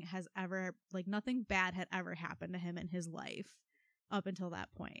nothing bad had ever happened to him in his life up until that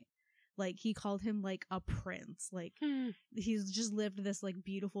point. Like, he called him, like, a prince. Like, he's just lived this, like,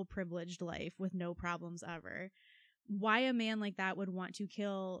 beautiful, privileged life with no problems ever. Why a man like that would want to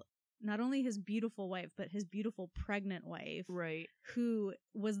kill not only his beautiful wife, but his beautiful pregnant wife, right, who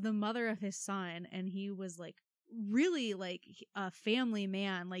was the mother of his son, and he was like really like a family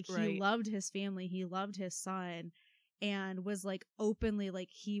man, like he loved his family, he loved his son, and was like openly, like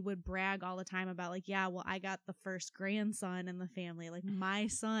he would brag all the time about like, yeah, well, I got the first grandson in the family, like my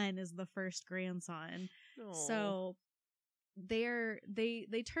son is the first grandson. Aww. So they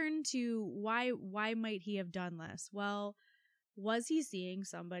turn to why might he have done this? Well, was he seeing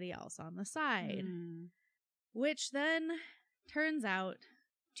somebody else on the side? Which then turns out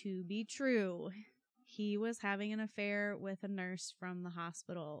to be true. He was having an affair with a nurse from the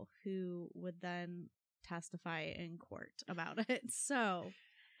hospital who would then testify in court about it. So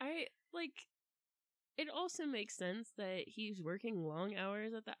it also makes sense that he's working long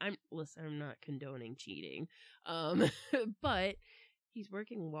hours at the I'm not condoning cheating. But he's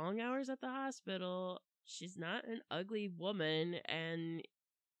working long hours at the hospital. She's not an ugly woman, and,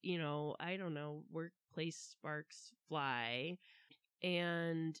 you know, I don't know, workplace sparks fly.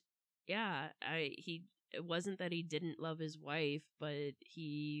 And yeah, it wasn't that he didn't love his wife, but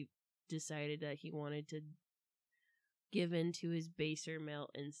he decided that he wanted to give in to his baser male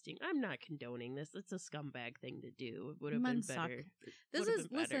instinct. I'm not condoning this. It's a scumbag thing to do. It would have been better.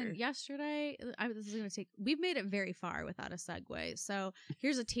 Listen, yesterday, we've made it very far without a segue. So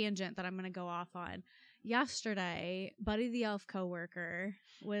here's a tangent that I'm going to go off on. Yesterday, Buddy the Elf coworker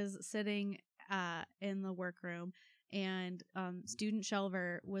was sitting in the workroom, and student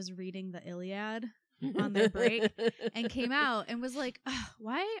Shelver was reading the Iliad on their break and came out and was like,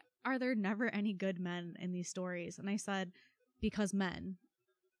 why are there never any good men in these stories? And I said, because men.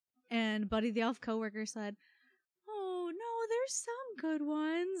 And Buddy the Elf coworker said, oh no, there's some good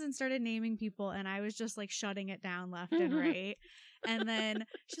ones, and started naming people, and I was just like shutting it down left and right. And then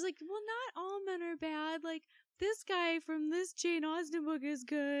she's like, well, not all men are bad. Like, this guy from this Jane Austen book is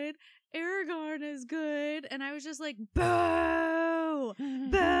good. Aragorn is good. And I was just like, boo!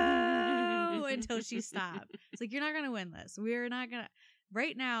 Boo! Until she stopped. It's like, you're not going to win this. We're not going to.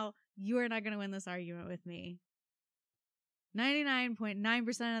 Right now, you are not going to win this argument with me.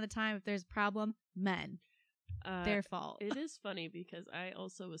 99.9% of the time, if there's a problem, men. Their fault. It is funny because I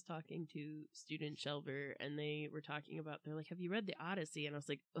also was talking to student Shelver, and they were talking about, they're like, have you read the Odyssey? And I was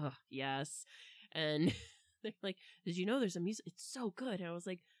like, ugh, yes. And they're like, did you know there's a music? It's so good. And I was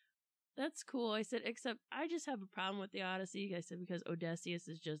like, that's cool. I said, except I just have a problem with the Odyssey. I said, because Odysseus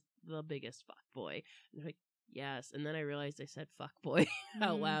is just the biggest fuckboy. And they're like, yes. And then I realized I said fuckboy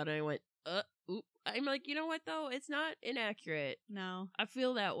out loud, and I went, oop. I'm like, you know what though? It's not inaccurate. No. I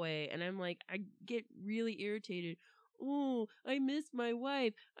feel that way. And I'm like, I get really irritated. Oh, I miss my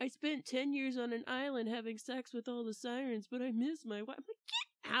wife. I spent 10 years on an island having sex with all the sirens, but I miss my wife. I'm like,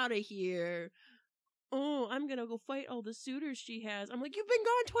 get out of here. Oh, I'm going to go fight all the suitors she has. I'm like, you've been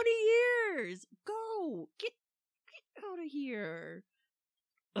gone 20 years. Go. Get out of here.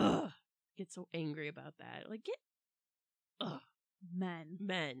 Ugh. Get so angry about that. Like, ugh. Men.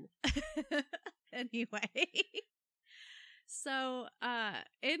 Anyway. So,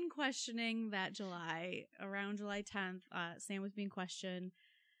 in questioning that July, around July 10th, Sam was being questioned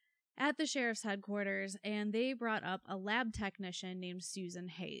at the sheriff's headquarters, and they brought up a lab technician named Susan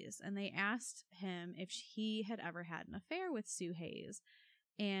Hayes, and they asked him if he had ever had an affair with Sue Hayes.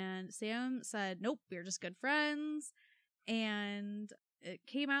 And Sam said, nope, we're just good friends. And it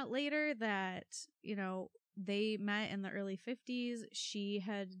came out later that, you know, they met in the early 50s. She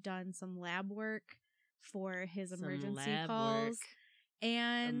had done some lab work for his emergency calls.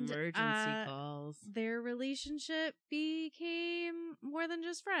 And their relationship became more than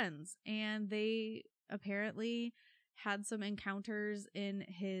just friends. And they apparently had some encounters in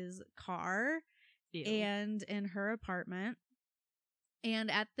his car and in her apartment.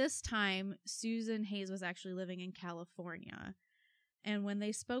 And at this time, Susan Hayes was actually living in California. And when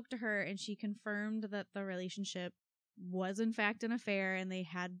they spoke to her and she confirmed that the relationship was in fact an affair and they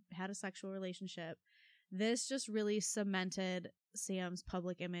had a sexual relationship, this just really cemented Sam's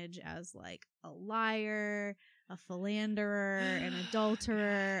public image as like a liar, a philanderer, an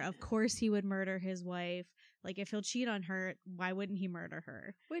adulterer. Of course he would murder his wife. Like, if he'll cheat on her, why wouldn't he murder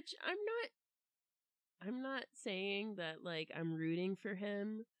her? Which I'm not saying that, like, I'm rooting for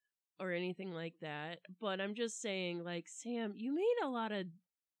him or anything like that, but I'm just saying, like, Sam, you made a lot of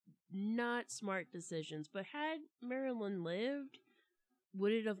not smart decisions, but had Marilyn lived,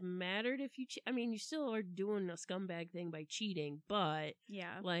 would it have mattered if you I mean, you still are doing a scumbag thing by cheating, but,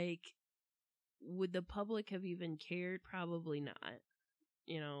 yeah, like, would the public have even cared? Probably not,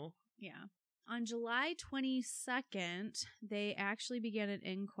 you know? Yeah. On July 22nd, they actually began an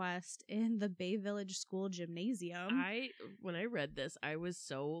inquest in the Bay Village School gymnasium. When I read this, I was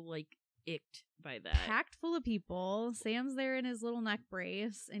so, like, icked by that. Packed full of people. Sam's there in his little neck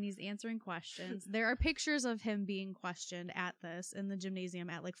brace, and he's answering questions. There are pictures of him being questioned at this in the gymnasium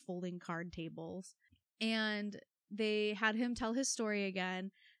at, like, folding card tables. And they had him tell his story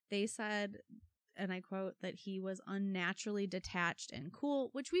again. They said, and I quote, that he was unnaturally detached and cool,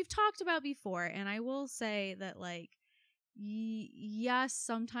 which we've talked about before. And I will say that, like, yes,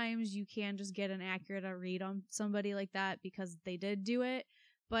 sometimes you can just get an accurate read on somebody like that because they did do it.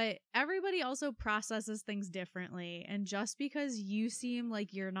 But everybody also processes things differently. And just because you seem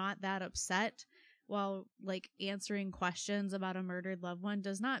like you're not that upset while, like, answering questions about a murdered loved one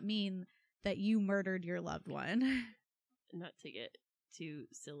does not mean that you murdered your loved one. Not to get too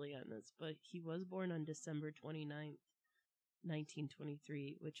silly on this, but he was born on December 29th,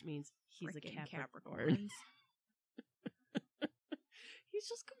 1923, which means he's Frickin' a Capricorn. Capricorn. He's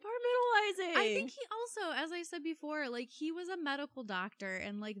just compartmentalizing. I think he also, as I said before, like, he was a medical doctor,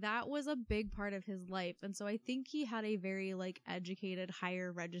 and, like, that was a big part of his life. And so I think he had a very, like, educated,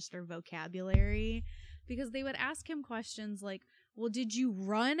 higher register vocabulary, because they would ask him questions like, well, did you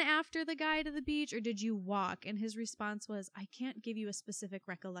run after the guy to the beach or did you walk? And his response was, I can't give you a specific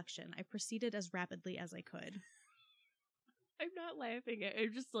recollection. I proceeded as rapidly as I could. I'm not laughing at it.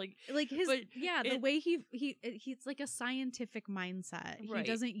 I'm just like his, the way he's like a scientific mindset. Right. He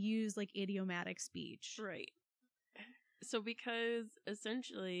doesn't use, like, idiomatic speech. Right. So because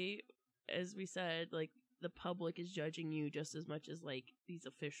essentially, as we said, like, the public is judging you just as much as, like, these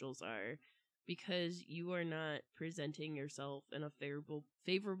officials are, because you are not presenting yourself in a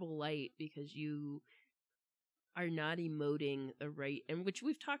favorable light, because you are not emoting the right, and which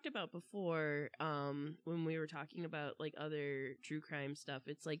we've talked about before when we were talking about, like, other true crime stuff.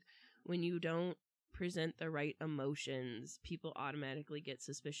 It's like when you don't present the right emotions, people automatically get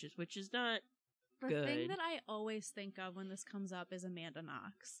suspicious, which is not good. The thing that I always think of when this comes up is Amanda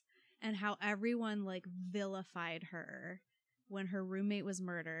Knox and how everyone, like, vilified her when her roommate was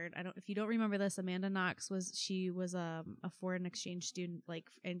murdered. If you don't remember this, Amanda Knox was a foreign exchange student, like,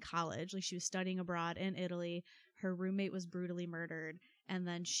 in college. Like, she was studying abroad in Italy. Her roommate was brutally murdered, and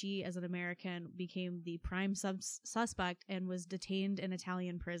then she, as an American, became the prime suspect and was detained in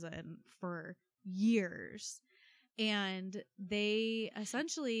Italian prison for years. And they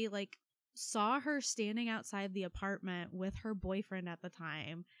essentially, like, saw her standing outside the apartment with her boyfriend at the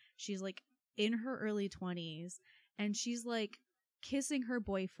time. She's, like, in her early 20s. And she's, like, kissing her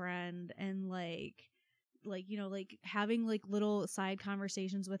boyfriend and, like, you know, like, having, like, little side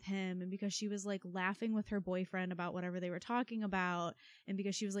conversations with him. And because she was, like, laughing with her boyfriend about whatever they were talking about, and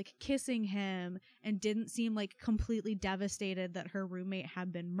because she was, like, kissing him and didn't seem, like, completely devastated that her roommate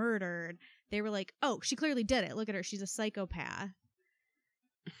had been murdered, they were like, oh, she clearly did it. Look at her. She's a psychopath.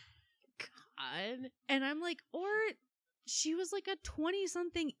 God. And I'm like, or she was, like, a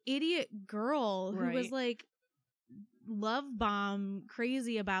 20-something idiot girl who was, like, love bomb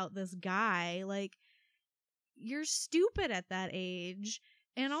crazy about this guy. Like, you're stupid at that age.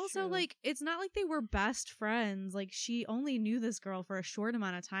 And also, like, it's not like they were best friends. Like, she only knew this girl for a short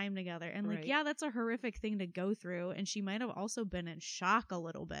amount of time together. And, like, yeah, that's a horrific thing to go through. And she might have also been in shock a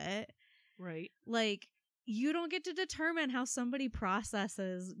little bit. Right. Like, you don't get to determine how somebody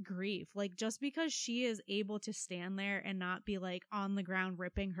processes grief. Like, just because she is able to stand there and not be, like, on the ground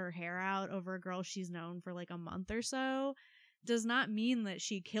ripping her hair out over a girl she's known for, like, a month or so does not mean that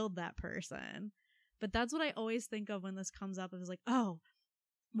she killed that person. But that's what I always think of when this comes up. It was like, oh,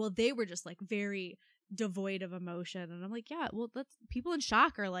 well, they were just, like, very devoid of emotion. And I'm like, yeah, well, that's, people in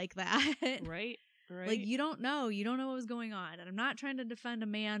shock are like that. Right. Right. Like, you don't know what was going on. And I'm not trying to defend a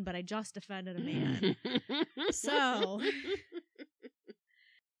man, but I just defended a man. So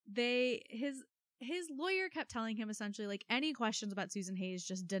his lawyer kept telling him essentially, like, any questions about Susan Hayes,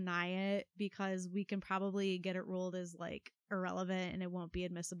 just deny it because we can probably get it ruled as, like, irrelevant and it won't be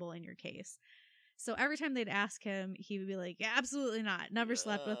admissible in your case. So every time they'd ask him, he would be like, yeah, absolutely not. Never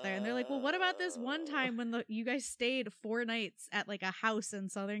slept with her. And they're like, well, what about this one time when you guys stayed 4 nights at, like, a house in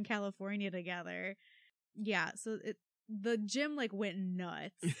Southern California together? Yeah, so the gym, like, went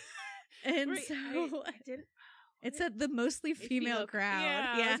nuts. And right, so I didn't. it said the mostly female crowd.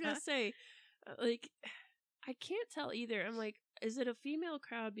 Yeah, I was gonna say, like, I can't tell either. I'm like, is it a female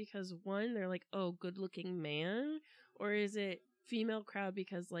crowd because one, they're like, oh, good looking man, or is it female crowd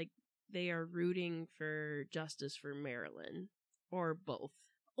because like they are rooting for justice for Marilyn, or both?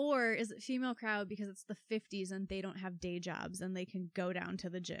 Or is it female crowd because it's the 50s and they don't have day jobs and they can go down to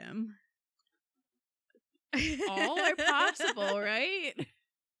the gym? All are possible, right?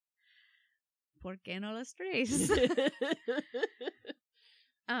 ¿Por qué no los tres?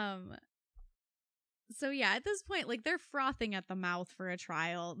 So yeah, at this point, like, they're frothing at the mouth for a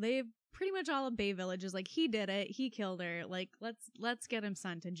trial. They pretty much all of Bay Village is like, he did it, he killed her. Like, let's get him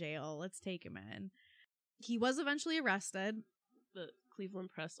sent to jail. Let's take him in. He was eventually arrested. The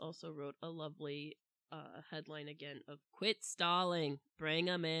Cleveland Press also wrote a lovely headline again of "Quit stalling, bring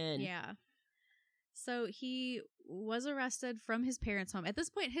him in." Yeah. So he was arrested from his parents' home. At this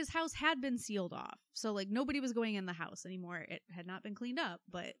point, his house had been sealed off. So, like, nobody was going in the house anymore. It had not been cleaned up,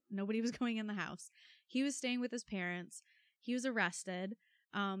 but nobody was going in the house. He was staying with his parents. He was arrested.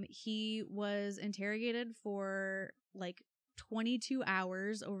 He was interrogated for, like, 22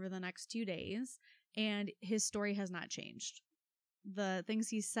 hours over the next 2 days, and his story has not changed. The things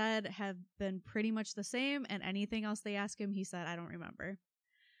he said have been pretty much the same, and anything else they ask him, he said, I don't remember.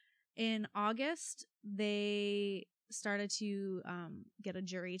 In August, they started to get a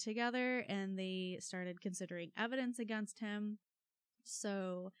jury together, and they started considering evidence against him.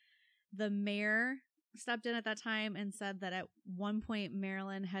 So the mayor stepped in at that time and said that at one point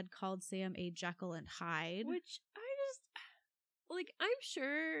Marilyn had called Sam a Jekyll and Hyde. Which I just, like, I'm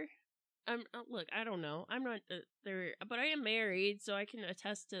sure, look, I don't know. I'm not there, but I am married, so I can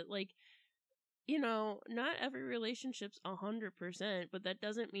attest to, like, you know, not every relationship's 100%, but that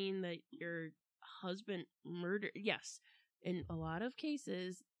doesn't mean that your husband murdered. Yes, in a lot of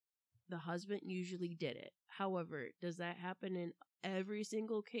cases, the husband usually did it. However, does that happen in every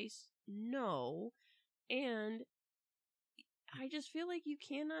single case? No. And I just feel like you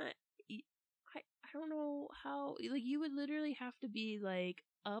cannot, I don't know how, like, you would literally have to be, like,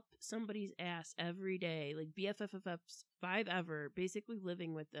 up somebody's ass every day, like BFFFs 5 ever, basically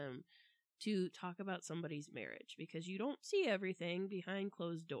living with them, to talk about somebody's marriage, because you don't see everything behind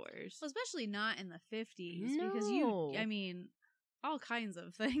closed doors. Well, especially not in the 50s. No. Because I mean, all kinds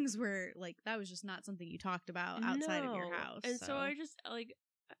of things were, like, that was just not something you talked about outside of your house. And so I just, like,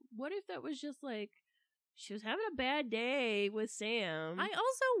 what if that was just, like, she was having a bad day with Sam? I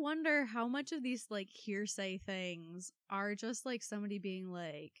also wonder how much of these, like, hearsay things are just, like, somebody being,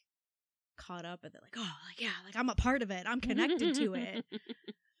 like, caught up and they're like, oh, like, yeah, like, I'm a part of it. I'm connected to it.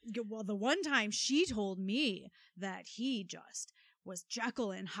 Well, the one time she told me that he just was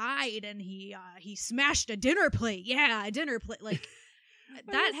Jekyll and Hyde and he smashed a dinner plate. Yeah, a dinner plate. Like,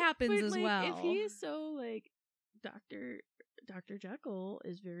 that happens as well. If he is so, like, Dr. Jekyll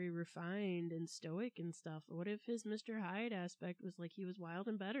is very refined and stoic and stuff, what if his Mr. Hyde aspect was, like, he was wild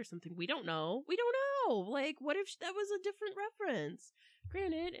in bed or something? We don't know. Like, what if that was a different reference?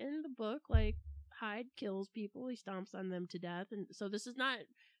 Granted, in the book, like, Hyde kills people, he stomps on them to death, and so this is not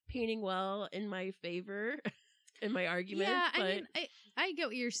painting well in my favor in my argument. Yeah, but... I mean, I get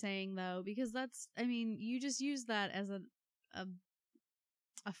what you're saying, though, because that's, I mean, you just use that as a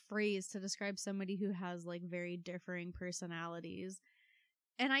phrase to describe somebody who has, like, very differing personalities.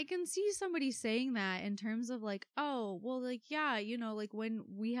 And I can see somebody saying that in terms of, like, oh, well, like, yeah, you know, like, when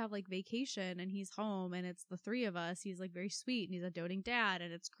we have, like, vacation and he's home and it's the 3 of us, he's, like, very sweet and he's a doting dad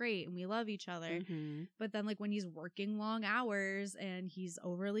and it's great and we love each other. Mm-hmm. But then, like, when he's working long hours and he's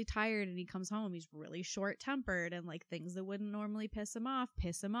overly tired and he comes home, he's really short-tempered and, like, things that wouldn't normally piss him off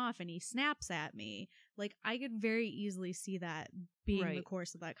and he snaps at me. Like, I could very easily see that being the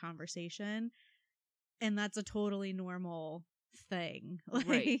course of that conversation. And that's a totally normal thing.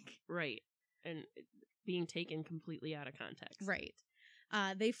 Like, right. And being taken completely out of context. Right.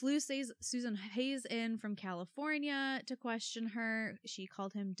 They flew Susan Hayes in from California to question her. She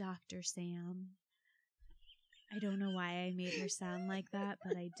called him Dr. Sam. I don't know why I made her sound like that,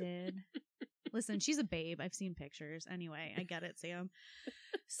 but I did. Listen, she's a babe. I've seen pictures. Anyway, I get it, Sam.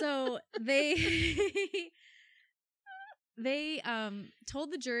 So they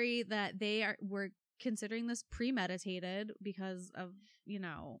told the jury that they were considering this premeditated because of, you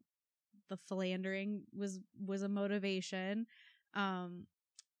know, the philandering was a motivation.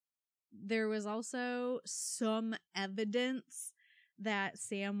 There was also some evidence that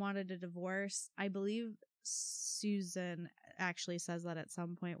Sam wanted a divorce. I believe Susan actually says that at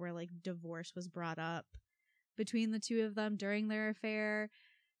some point, where like divorce was brought up between the two of them during their affair,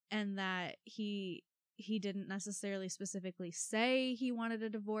 and that he didn't necessarily specifically say he wanted a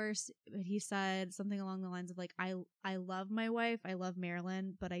divorce, but he said something along the lines of like, I love my wife, I love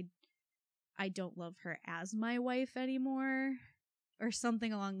Marilyn, but I don't love her as my wife anymore, or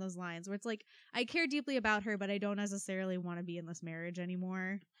something along those lines, where it's like, I care deeply about her, but I don't necessarily want to be in this marriage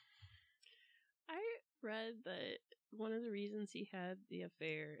anymore. I read that one of the reasons he had the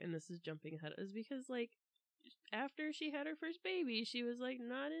affair, and this is jumping ahead, is because like after she had her first baby, she was like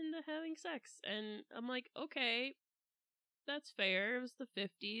not into having sex, and I'm like, okay, that's fair. It was the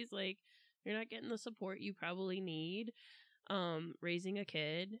 50s, like you're not getting the support you probably need raising a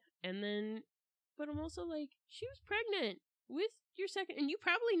kid. And then, but I'm also like, she was pregnant with your second, and you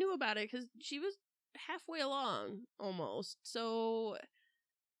probably knew about it because she was halfway along almost. So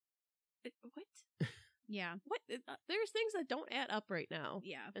what? Yeah. What? There's things that don't add up right now.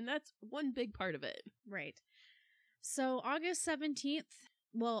 Yeah. And that's one big part of it. Right. So August 16th,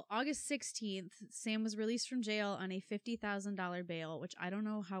 Sam was released from jail on a $50,000 bail, which I don't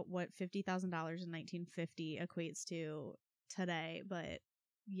know what $50,000 in 1950 equates to today, but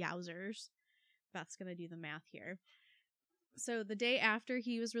yowzers. Beth's going to do the math here. So the day after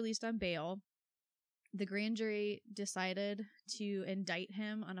he was released on bail, the grand jury decided to indict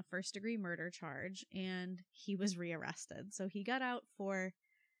him on a first-degree murder charge, and he was rearrested. So he got out for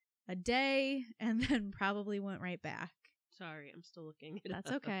a day and then probably went right back. Sorry, I'm still looking it That's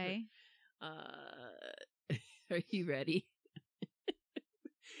up. okay. Are you ready?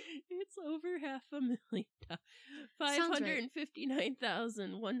 It's over $500,000.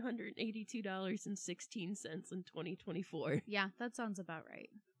 $559,182.16 in 2024. Yeah, that sounds about right.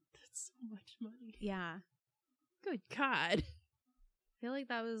 That's so much money. Yeah. Good God. I feel like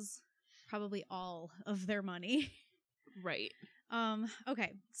that was probably all of their money. Right.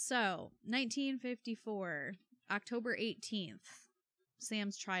 Okay, so 1954, October 18th,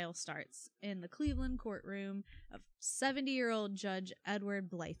 Sam's trial starts in the Cleveland courtroom of 70-year-old Judge Edward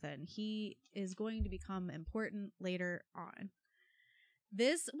Blythen. He is going to become important later on.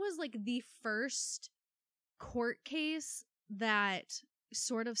 This was like the first court case that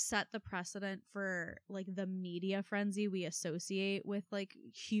sort of set the precedent for like the media frenzy we associate with like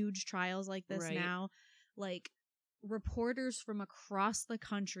huge trials like this now. Like, reporters from across the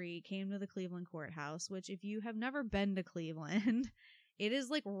country came to the Cleveland courthouse, which if you have never been to Cleveland, it is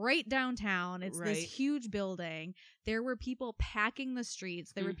like right downtown. It's this huge building. There were people packing the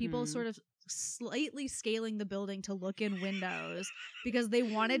streets. There were people sort of slightly scaling the building to look in windows because they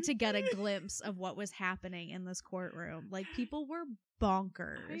wanted to get a glimpse of what was happening in this courtroom. Like, people were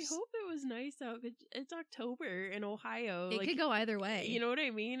bonkers. I hope it was nice out. It's October in Ohio. It could go either way. You know what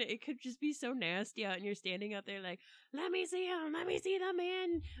I mean? It could just be so nasty out, and you're standing out there like, let me see him. Let me see the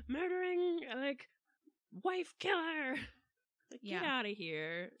man murdering, like, wife killer. Like, get out of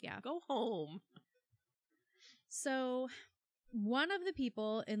here. Yeah. Go home. So one of the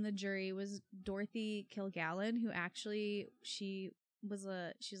people in the jury was Dorothy Kilgallen, who actually, she's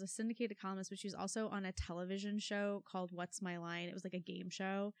a syndicated columnist, but she was also on a television show called What's My Line. It was like a game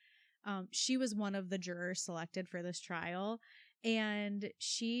show. She was one of the jurors selected for this trial, and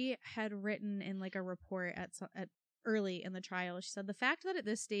she had written in like a report at early in the trial. She said, the fact that at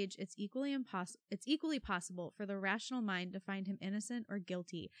this stage it's equally possible for the rational mind to find him innocent or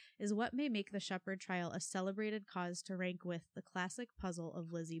guilty is what may make the Sheppard trial a celebrated cause to rank with the classic puzzle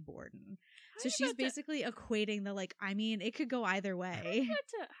of Lizzie Borden. So she's basically equating the, like, I mean, it could go either way. How you about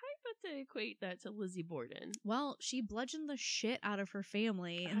to equate that to Lizzie Borden? Well, she bludgeoned the shit out of her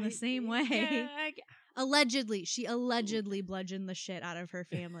family in the same way. Yeah, Allegedly. She allegedly bludgeoned the shit out of her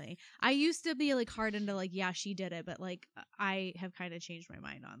family. I used to be like hard into like, yeah, she did it, but like I have kind of changed my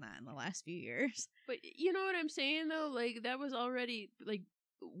mind on that in the last few years. But you know what I'm saying though? Like, that was already like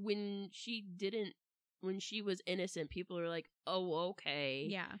when she was innocent, people were like, oh, okay.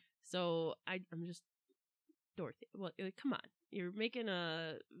 Yeah. So I'm just, Dorothy, well, come on. You're making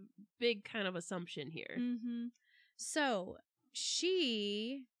a big kind of assumption here. Mm-hmm. So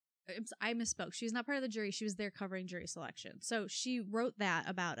I misspoke. She's not part of the jury. She was there covering jury selection. So she wrote that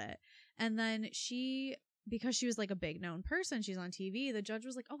about it. And then because she was like a big known person, she's on TV, the judge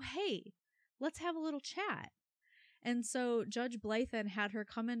was like, oh, hey, let's have a little chat. And so Judge Blythen had her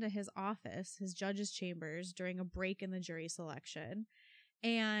come into his office, his judge's chambers, during a break in the jury selection.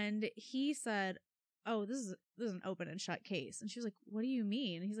 And he said, oh, this is an open and shut case. And she was like, what do you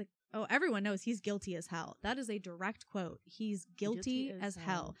mean? And he's like, Oh, everyone knows he's guilty as hell. That is a direct quote. He's guilty as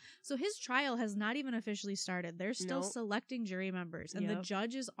hell. So his trial has not even officially started. They're still selecting jury members, and the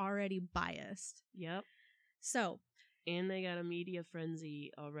judge is already biased. Yep. So. And they got a media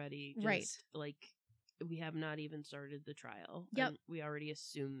frenzy already. Right. Like, we have not even started the trial. Yep. And we already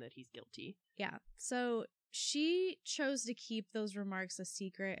assume that he's guilty. Yeah. So she chose to keep those remarks a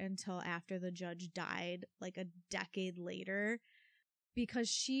secret until after the judge died, like a decade later. Because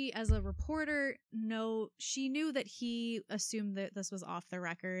she, as a reporter, she knew that he assumed that this was off the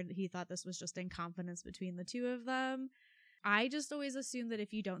record. He thought this was just in confidence between the two of them. I just always assume that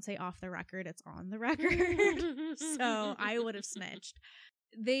if you don't say off the record, it's on the record. So I would have snitched.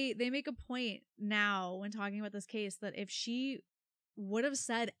 They make a point now when talking about this case that if she would have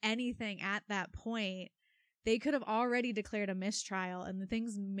said anything at that point, they could have already declared a mistrial and the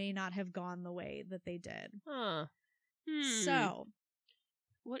things may not have gone the way that they did. Huh. So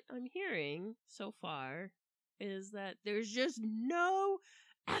what I'm hearing so far is that there's just no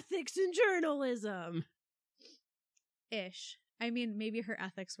ethics in journalism. Ish. I mean, maybe her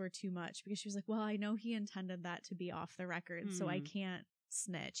ethics were too much because she was like, well, I know he intended that to be off the record, so I can't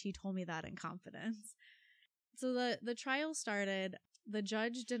snitch. He told me that in confidence. So the trial started. The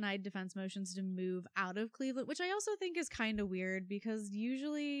judge denied defense motions to move out of Cleveland, which I also think is kind of weird because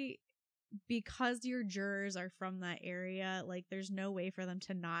usually because your jurors are from that area, like there's no way for them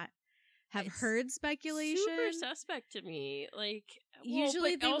to not have heard speculation. Super suspect to me. Like,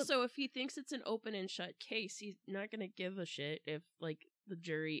 usually but also if he thinks it's an open and shut case, he's not gonna give a shit if like the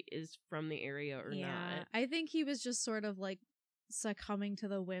jury is from the area or not. I think he was just sort of like succumbing to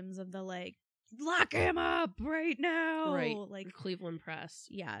the whims of the like, lock him up right now, right? Like the Cleveland Press,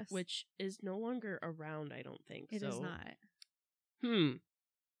 yes, which is no longer around. I don't think it so. is not.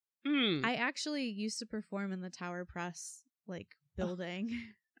 I actually used to perform in the Tower Press like building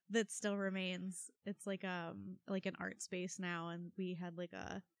that still remains. It's like an art space now, and we had like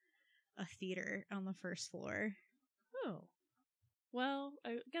a theater on the first floor. Oh, well,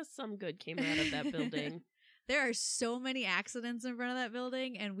 I guess some good came out of that building. There are so many accidents in front of that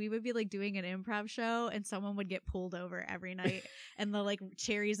building, and we would be like doing an improv show and someone would get pulled over every night and the like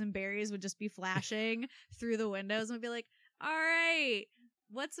cherries and berries would just be flashing through the windows and we'd be like, all right,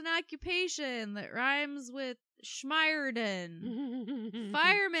 what's an occupation that rhymes with Schmeyerden?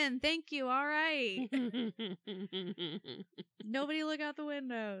 Fireman, thank you, all right. Nobody look out the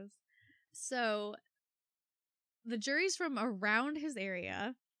windows. So the juries from around his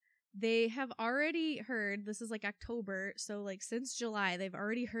area, they have already heard, this is like October, so like since July, they've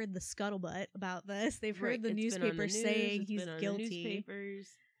already heard the scuttlebutt about this. They've heard the newspaper saying he's guilty.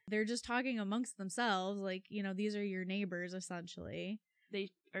 They're just talking amongst themselves, like, you know, these are your neighbors, essentially. They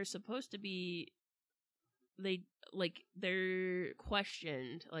are supposed to be, they're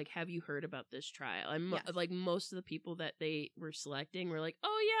questioned, like, have you heard about this trial? And yes. Like most of the people that they were selecting were like,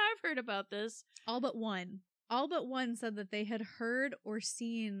 oh yeah, I've heard about this. All but one said that they had heard or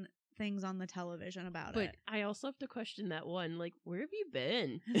seen things on the television about it. But I also have to question that one, like, where have you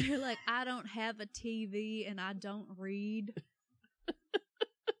been? They're like, I don't have a TV and I don't read.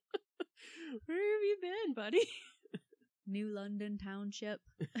 Where have you been, buddy? New London Township.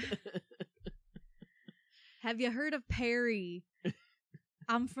 Have you heard of Perry?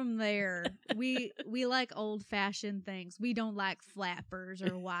 I'm from there. We like old-fashioned things. We don't like flappers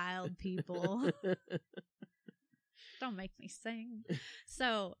or wild people. Don't make me sing.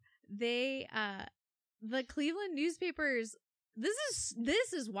 So they, the Cleveland newspapers,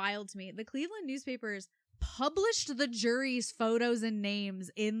 this is wild to me. The Cleveland newspapers published the jury's photos and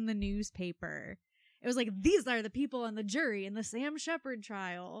names in the newspaper. It was like, these are the people on the jury in the Sam Sheppard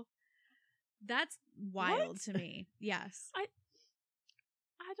trial. That's wild to me. Yes. I'm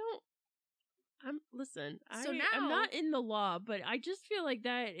not in the law, but I just feel like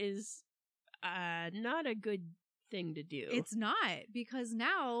that is not a good thing to do. It's not, because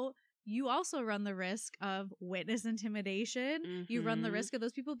now you also run the risk of witness intimidation. Mm-hmm. You run the risk of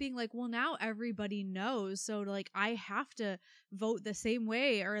those people being like, well, now everybody knows, so like I have to vote the same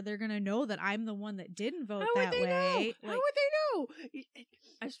way or they're gonna know that I'm the one that didn't vote that way. How would they know?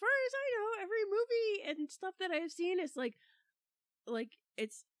 As far as I know, every movie and stuff that I've seen is like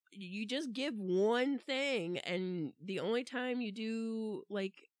it's, you just give one thing, and the only time you do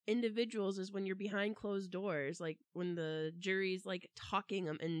like individuals is when you're behind closed doors, like when the jury's like talking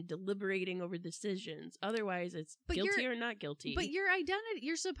and deliberating over decisions. Otherwise it's guilty or not guilty. But your identity,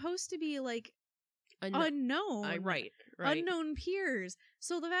 you're supposed to be like unknown. Right. Unknown peers.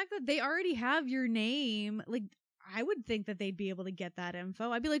 So the fact that they already have your name, like I would think that they'd be able to get that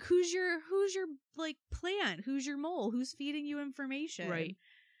info. I'd be like, who's your like plant? Who's your mole? Who's feeding you information? Right.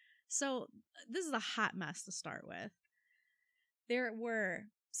 So this is a hot mess to start with. There were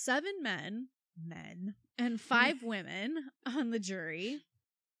 7 men, and 5 women on the jury.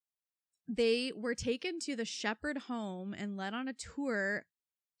 They were taken to the Sheppard home and led on a tour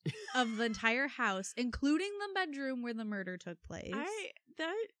of the entire house, including the bedroom where the murder took place.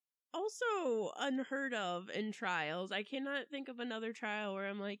 That also unheard of in trials. I cannot think of another trial where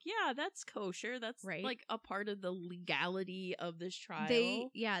I'm like, yeah, that's kosher. That's right. Like a part of the legality of this trial.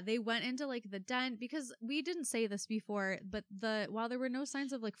 They went into like the den, because we didn't say this before, but while there were no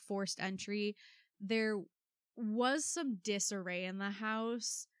signs of like forced entry, there was some disarray in the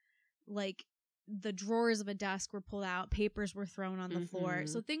house. Like the drawers of a desk were pulled out, papers were thrown on the floor.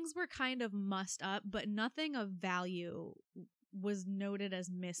 So things were kind of mussed up, but nothing of value was noted as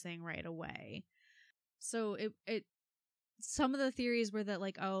missing right away. So it some of the theories were that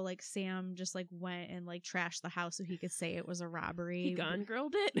like, oh, like Sam just like went and like trashed the house so he could say it was a robbery. He gone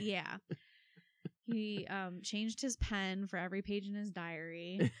grilled it? Yeah. He changed his pen for every page in his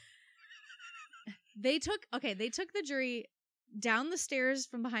diary. They took the jury down the stairs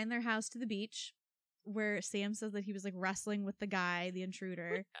from behind their house to the beach, where Sam says that he was like wrestling with the guy, the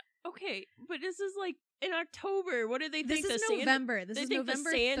intruder. Okay, but this is like in October. What do they think? This is November. This is November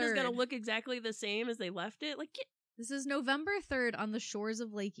 3rd. The sand is going to look exactly the same as they left it? Like, this is November 3rd on the shores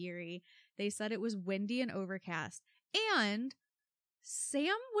of Lake Erie. They said it was windy and overcast. And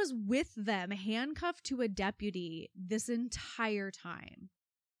Sam was with them, handcuffed to a deputy this entire time.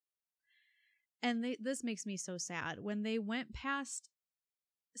 And this makes me so sad. When they went past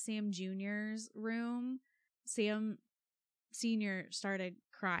Sam Jr.'s room, Sam Sr. started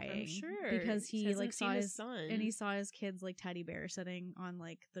crying. I'm sure. Because he like saw his son. And he saw his kid's like teddy bear sitting on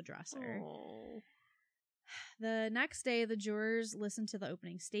like the dresser. Aww. The next day, the jurors listened to the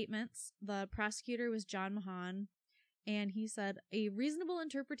opening statements. The prosecutor was John Mahan, and he said, a reasonable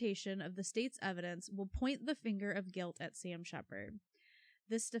interpretation of the state's evidence will point the finger of guilt at Sam Sheppard.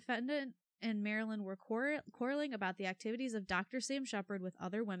 This defendant and Marilyn were quarreling about the activities of Dr. Sam Sheppard with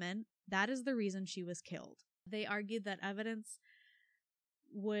other women. That is the reason she was killed. They argued that evidence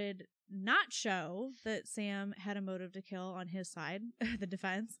would not show that Sam had a motive to kill on his side, the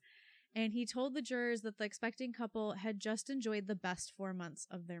defense, and he told the jurors that the expecting couple had just enjoyed the best 4 months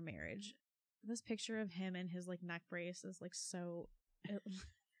of their marriage. This picture of him in his like neck brace is like so...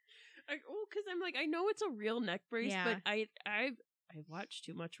 because I'm like, I know it's a real neck brace, but I've watched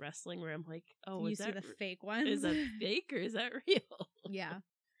too much wrestling where I'm like, oh, you see the fake ones? Is that fake or is that real? Yeah.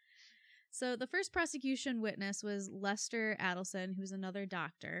 So the first prosecution witness was Lester Adelson, who was another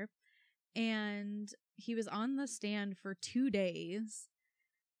doctor, and he was on the stand for 2 days,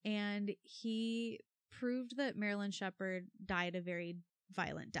 and he proved that Marilyn Sheppard died a very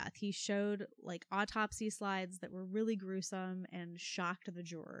violent death. He showed like autopsy slides that were really gruesome and shocked the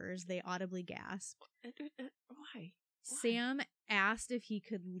jurors. They audibly gasped. Why? Sam asked if he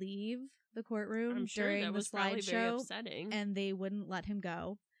could leave the courtroom during the slideshow, and they wouldn't let him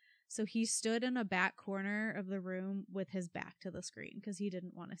go. So he stood in a back corner of the room with his back to the screen because he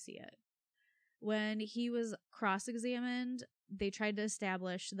didn't want to see it. When he was cross-examined, they tried to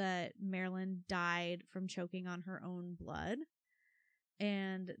establish that Marilyn died from choking on her own blood.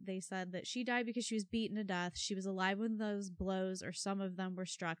 And they said that she died because she was beaten to death. She was alive when those blows, or some of them, were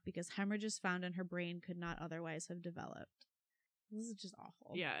struck because hemorrhages found in her brain could not otherwise have developed. This is just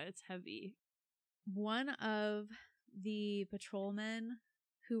awful. Yeah, it's heavy. One of the patrolmen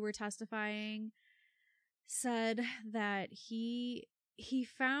who were testifying said that he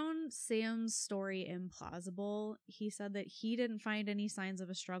found Sam's story implausible. He said that he didn't find any signs of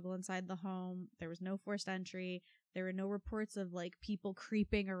a struggle inside the home. There was no forced entry. There were no reports of like people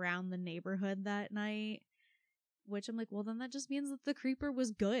creeping around the neighborhood that night, which I'm like, well, then that just means that the creeper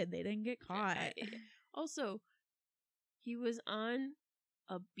was good. They didn't get caught. Also, he was on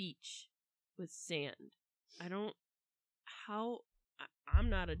a beach with sand. I'm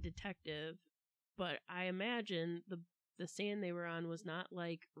not a detective, but I imagine the sand they were on was not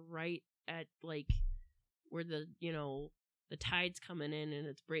like right at like where the tide's coming in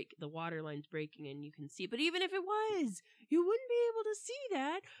and the water line's breaking and you can see. But even if it was, you wouldn't be able to see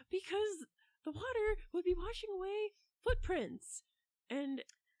that because the water would be washing away footprints. And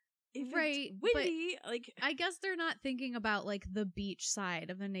if it's windy, like, I guess they're not thinking about like the beach side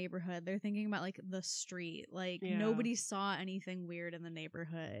of the neighborhood. They're thinking about like the street. Like nobody saw anything weird in the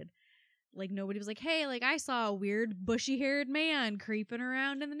neighborhood. Like nobody was like, hey, like I saw a weird bushy-haired man creeping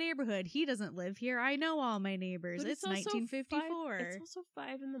around in the neighborhood. He doesn't live here. I know all my neighbors. It's 1954. It's also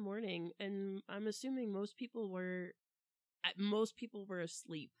 5 a.m, and I'm assuming most people were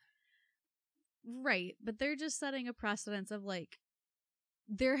asleep. Right, but they're just setting a precedence of like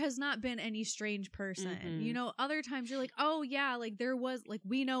there has not been any strange person. Mm-hmm. You know, other times you're like, oh yeah, like there was, like,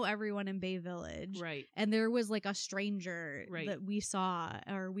 we know everyone in Bay Village. Right. And there was like a stranger Right. that we saw,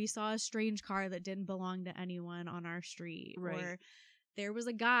 or we saw a strange car that didn't belong to anyone on our street. Right. Or there was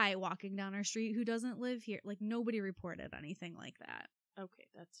a guy walking down our street who doesn't live here. Like, nobody reported anything like that. Okay,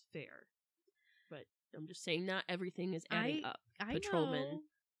 that's fair. But I'm just saying not everything is adding up. I Patrolman. know.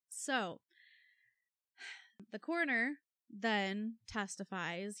 So the coroner then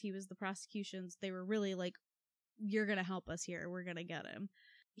testifies. He was the prosecution's. They were really like, you're going to help us here. We're going to get him.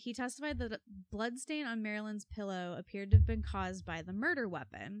 He testified that a bloodstain on Marilyn's pillow appeared to have been caused by the murder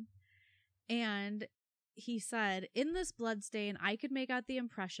weapon. And he said, in this bloodstain, I could make out the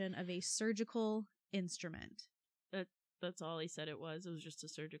impression of a surgical instrument. That's all he said it was. It was just a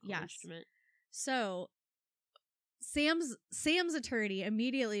surgical instrument. So Sam's attorney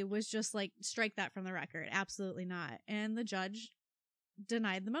immediately was just like, strike that from the record. Absolutely not. And the judge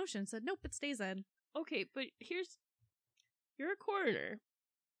denied the motion, said, nope, it stays in. Okay, but you're a coroner.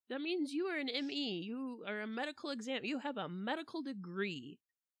 That means you are an ME. You are a medical exam. You have a medical degree.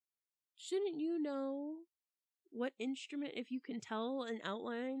 Shouldn't you know what instrument, if you can tell an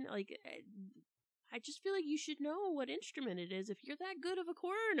outline? Like, I just feel like you should know what instrument it is if you're that good of a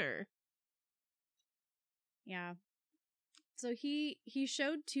coroner. Yeah. So he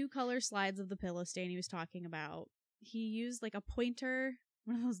showed 2 color slides of the pillow stain he was talking about. He used like a pointer,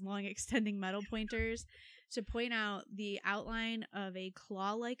 one of those long extending metal pointers, to point out the outline of a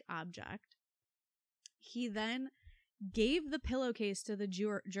claw-like object. He then gave the pillowcase to the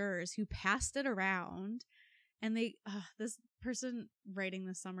jurors who passed it around, and they this person writing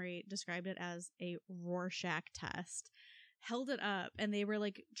the summary described it as a Rorschach test. Held it up, and they were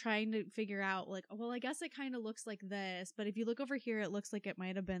like trying to figure out, like, oh, well, I guess it kind of looks like this, but if you look over here, it looks like it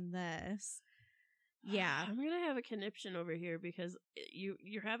might have been this. Yeah. I'm gonna have a conniption over here because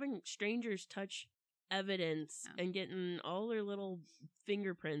you're having strangers touch evidence and getting all their little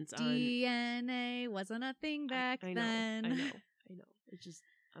fingerprints on DNA wasn't a thing back then. I know. It's just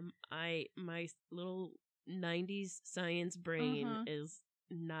my little 90s science brain is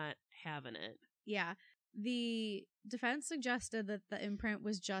not having it. Yeah. The defense suggested that the imprint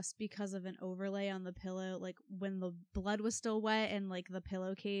was just because of an overlay on the pillow, like when the blood was still wet and like the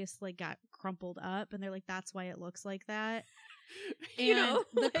pillowcase like got crumpled up, and they're like, that's why it looks like that. You know,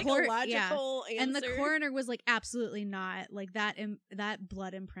 the like a logical answer. And the coroner was like, absolutely not. Like that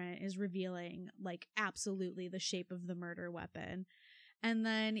blood imprint is revealing like absolutely the shape of the murder weapon. And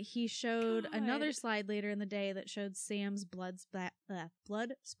then he showed another slide later in the day that showed Sam's blood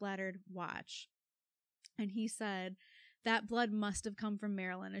splattered watch. And he said that blood must have come from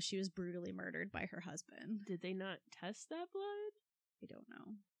Marilyn as she was brutally murdered by her husband. Did they not test that blood? I don't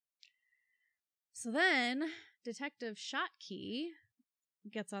know. So then Detective Schottky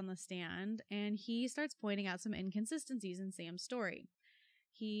gets on the stand and he starts pointing out some inconsistencies in Sam's story.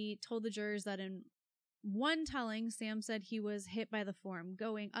 He told the jurors that in one telling, Sam said he was hit by the form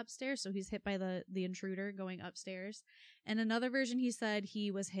going upstairs, so he's hit by the intruder going upstairs. In another version, he said he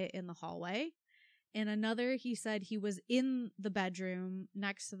was hit in the hallway. In another, he said he was in the bedroom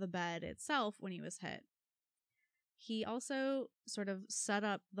next to the bed itself when he was hit. He also sort of set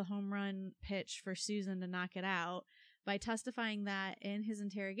up the home run pitch for Susan to knock it out by testifying that in his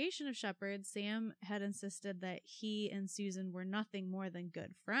interrogation of Sheppard, Sam had insisted that he and Susan were nothing more than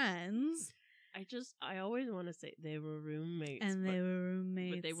good friends. I always want to say they were roommates. And they were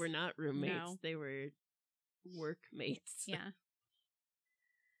roommates. But they were not roommates. No. They were workmates. Yeah.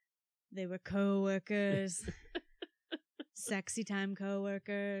 They were co-workers. Sexy time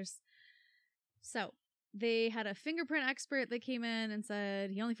co-workers. So, they had a fingerprint expert that came in and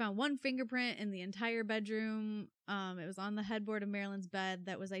said he only found one fingerprint in the entire bedroom. It was on the headboard of Marilyn's bed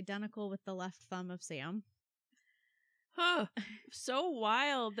that was identical with the left thumb of Sam. Huh. So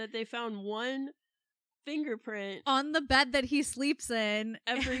wild that they found one fingerprint on the bed that he sleeps in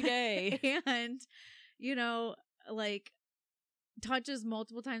every day. And, you know, like, touches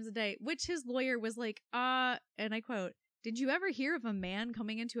multiple times a day, which his lawyer was like, and I quote, "Did you ever hear of a man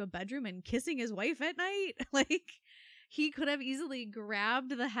coming into a bedroom and kissing his wife at night?" Like, he could have easily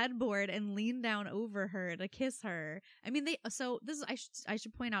grabbed the headboard and leaned down over her to kiss her. I mean, I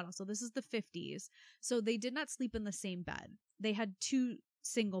should point out also, this is the 50s. So they did not sleep in the same bed. They had 2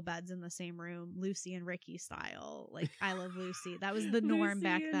 single beds in the same room, Lucy and Ricky style. Like, I Love Lucy. That was the norm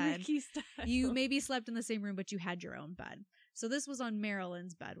back then. You maybe slept in the same room, but you had your own bed. So this was on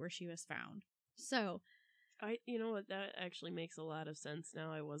Marilyn's bed where she was found. So, you know what? That actually makes a lot of sense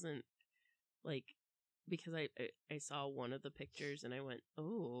now. I wasn't, like, because I saw one of the pictures and I went,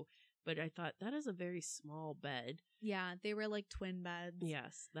 oh, but I thought that is a very small bed. Yeah, they were like twin beds.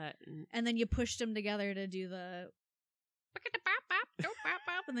 Yes, that. And then you pushed them together to do the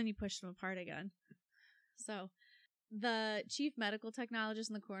and then you pushed them apart again. So the chief medical technologist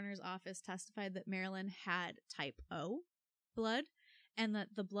in the coroner's office testified that Marilyn had type O blood and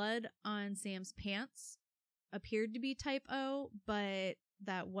that the blood on Sam's pants appeared to be type O, but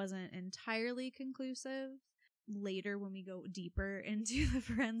that wasn't entirely conclusive. Later, when we go deeper into the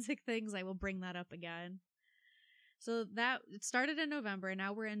forensic things, I will bring that up again. So that it started in November, and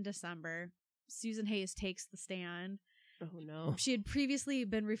now we're in December. Susan Hayes takes the stand. Oh, no. She had previously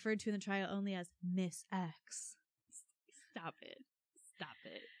been referred to in the trial only as Miss X. Stop it. Stop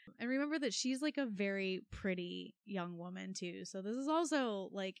it. And remember that she's like a very pretty young woman, too. So this is also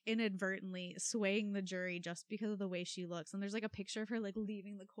like inadvertently swaying the jury just because of the way she looks. And there's like a picture of her like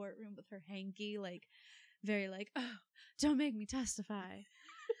leaving the courtroom with her hanky, like very like, oh, don't make me testify.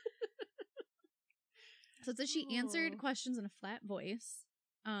 So it says she answered questions in a flat voice.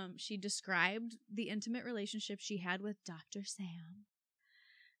 She described the intimate relationship she had with Dr. Sam.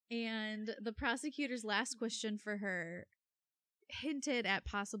 And the prosecutor's last question for her hinted at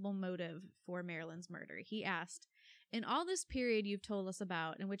possible motive for Marilyn's murder. He asked, in all this period you've told us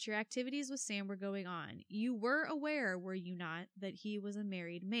about, in which your activities with Sam were going on, you were aware, were you not, that he was a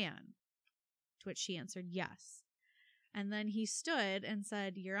married man? To which she answered yes. And then he stood and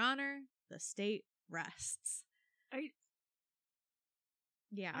said, Your Honor, the state rests. I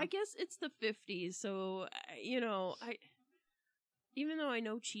guess it's the 50s, so, you know, even though I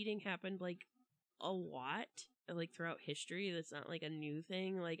know cheating happened, like, a lot, like, throughout history, that's not, like, a new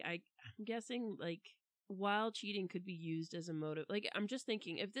thing, like, I'm guessing, like, while cheating could be used as a motive, like, I'm just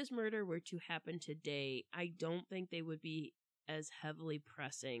thinking, if this murder were to happen today, I don't think they would be as heavily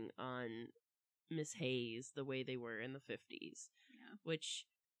pressing on Miss Hayes the way they were in the 50s, which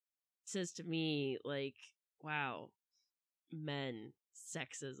says to me, like, wow, men,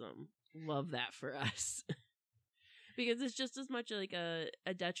 sexism, love that for us. Because it's just as much like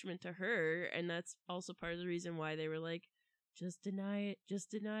a detriment to her, and that's also part of the reason why they were like, just deny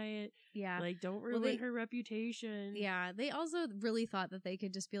it. Yeah. Like, don't ruin her reputation. Yeah, they also really thought that they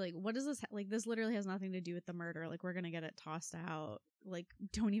could just be like, what is this? Like, this literally has nothing to do with the murder. Like, we're going to get it tossed out. Like,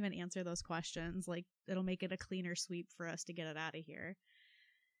 don't even answer those questions. Like, it'll make it a cleaner sweep for us to get it out of here.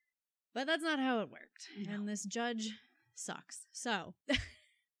 But that's not how it worked. No. And this judge sucks. So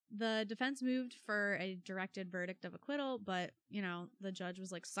the defense moved for a directed verdict of acquittal, but, you know, the judge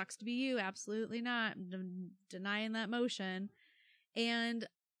was like, sucks to be you. Absolutely not. Denying that motion. And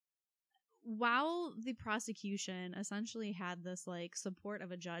while the prosecution essentially had this like support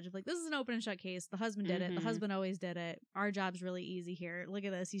of a judge of like, this is an open and shut case. The husband did it. The husband always did it. Our job's really easy here. Look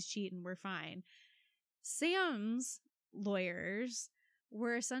at this. He's cheating. We're fine. Sam's lawyers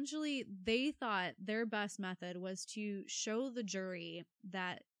were essentially, they thought their best method was to show the jury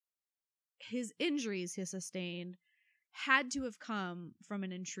that his injuries he sustained had to have come from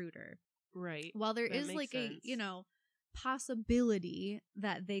an intruder. Right. While there is like sense. A, you know, possibility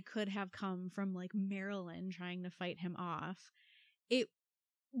that they could have come from like Marilyn trying to fight him off, it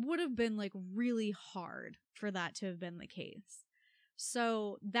would have been like really hard for that to have been the case.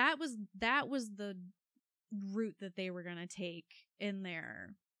 So that was the route that they were going to take in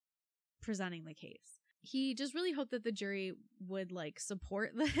their presenting the case. He just really hoped that the jury would like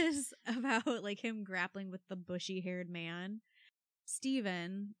support this about like him grappling with the bushy-haired man.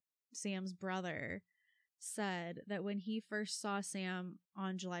 Stephen, Sam's brother, said that when he first saw Sam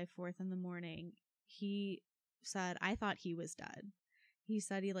on July 4th in the morning, he said, I thought he was dead. He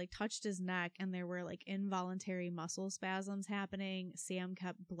said he like touched his neck and there were like involuntary muscle spasms happening. Sam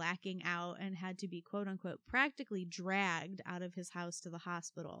kept blacking out and had to be quote unquote practically dragged out of his house to the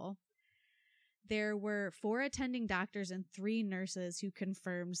hospital. There were 4 attending doctors and 3 nurses who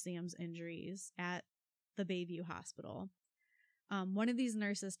confirmed Sam's injuries at the Bayview Hospital. One of these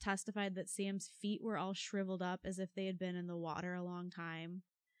nurses testified that Sam's feet were all shriveled up as if they had been in the water a long time.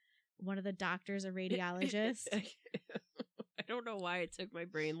 One of the doctors, a radiologist. I don't know why it took my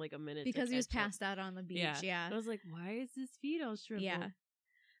brain like a minute. Because he was passed out on the beach, yeah. I was like, why is his feet all shriveled? Yeah.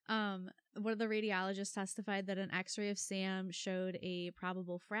 One of the radiologists testified that an x-ray of Sam showed a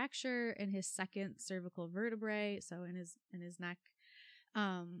probable fracture in his second cervical vertebrae, so in his neck.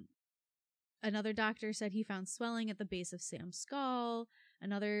 Another doctor said he found swelling at the base of Sam's skull.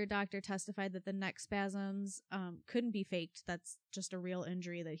 Another doctor testified that the neck spasms couldn't be faked. That's just a real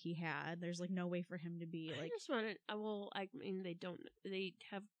injury that he had. There's like no way for him to be like. I just wanted. Well, I mean, they don't. They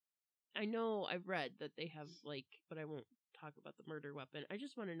have. I know I've read that they have like, but I won't talk about the murder weapon. I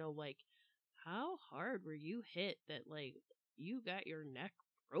just want to know like how hard were you hit that, like, you got your neck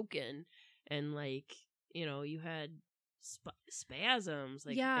broken and, like, you know, you had spasms,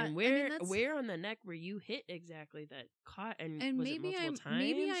 like, Yeah, and where on the neck were you hit exactly that caught, and was it multiple times?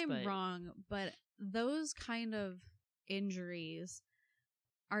 Maybe I'm wrong, but those kind of injuries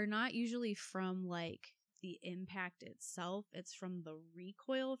are not usually from like the impact itself. It's from the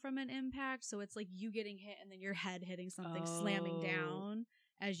recoil from an impact. So it's like you getting hit and then your head hitting something, slamming down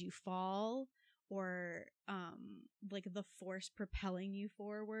as you fall, or like the force propelling you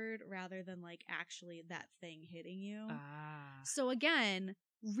forward rather than like actually that thing hitting you. So again,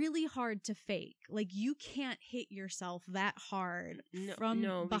 really hard to fake. Like you can't hit yourself that hard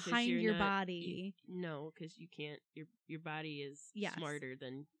from behind your body. No, because you can't. Your body is smarter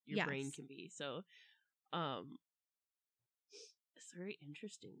than your brain can be. So, it's very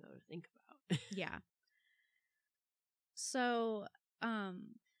interesting though to think about. Yeah. So,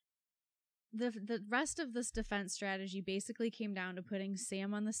 the rest of this defense strategy basically came down to putting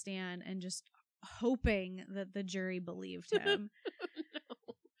Sam on the stand and just hoping that the jury believed him.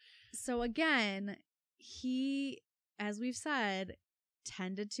 No. So again, he, as we've said,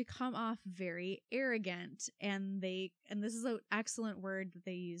 tended to come off very arrogant, and this is an excellent word that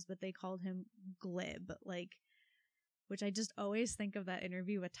they use, but they called him glib, like, which I just always think of that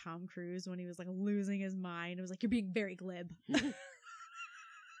interview with Tom Cruise when he was like losing his mind. It was like, you're being very glib.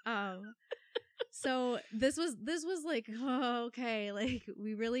 So this was like, oh, okay, like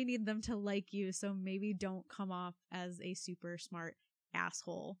we really need them to like you, so maybe don't come off as a super smart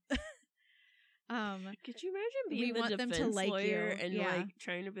asshole. Could you imagine being the defense lawyer and like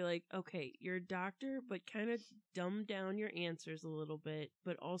trying to be like, okay, you're a doctor, but kind of dumb down your answers a little bit,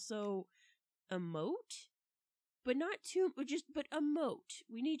 but also emote, but not too, but emote.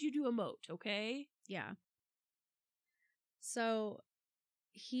 We need you to emote, okay? Yeah. So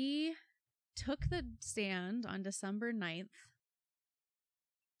he took the stand on December 9th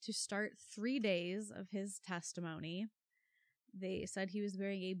to start 3 days of his testimony. They said he was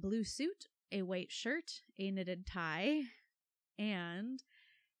wearing a blue suit, a white shirt, a knitted tie, and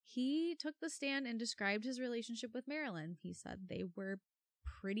he took the stand and described his relationship with Marilyn. He said they were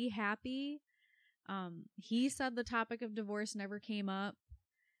pretty happy. He said the topic of divorce never came up.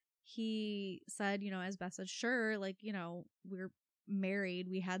 He said, as Beth said, sure, like, we're married,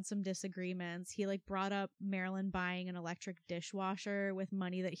 we had some disagreements. He like brought up Marilyn buying an electric dishwasher with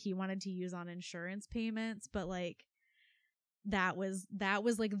money that he wanted to use on insurance payments, but like that was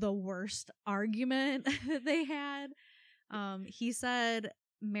like the worst argument that they had. He said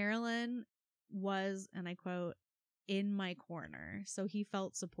Marilyn was, and I quote, in my corner, so he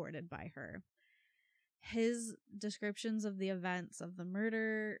felt supported by her. His descriptions of the events of the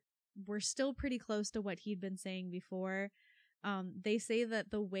murder were still pretty close to what he'd been saying before. They say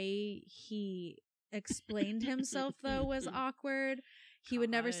that the way he explained himself, though, was awkward. He would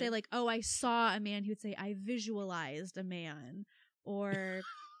never say, like, oh, I saw a man. He would say, I visualized a man. Or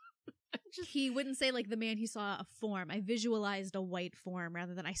he wouldn't say, like, the man he saw a form. I visualized a white form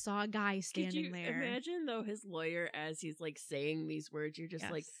rather than I saw a guy standing there. Could you imagine, though, his lawyer, as he's, like, saying these words, you're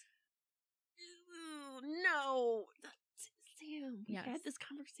just like, no. Sam, we had this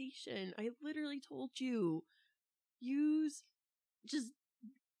conversation. I literally told you. Use just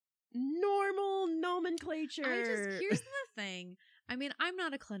normal nomenclature. Here's the thing. I mean, I'm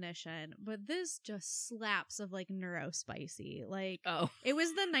not a clinician, but this just slaps of like neurospicy. Like, it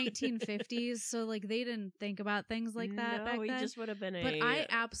was the 1950s, so like they didn't think about things like that back then. No, he just would have been But I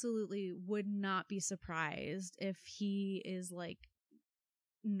absolutely would not be surprised if he is like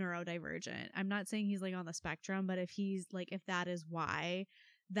neurodivergent. I'm not saying he's like on the spectrum, but if that is why,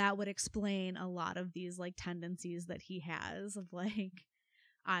 that would explain a lot of these like tendencies that he has of like,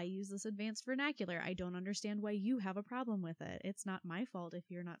 I use this advanced vernacular. I don't understand why you have a problem with it. It's not my fault if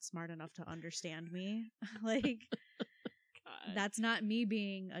you're not smart enough to understand me. Like, God. That's not me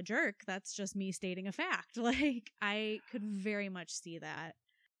being a jerk. That's just me stating a fact. Like, I could very much see that.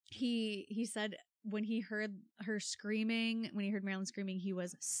 He said when he heard her screaming, when he heard Marilyn screaming, he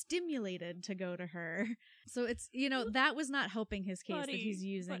was stimulated to go to her. So it's, that was not helping his case that he's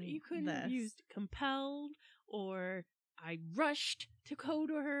using. But you couldn't have used compelled, or I rushed to go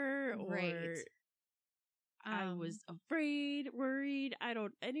to her, or I was afraid, worried. I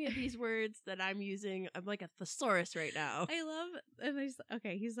don't, any of these words that I'm using, I'm like a thesaurus right now. I love,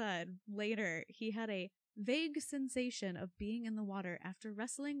 he said later he had a vague sensation of being in the water after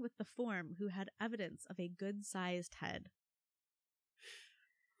wrestling with the form who had evidence of a good-sized head.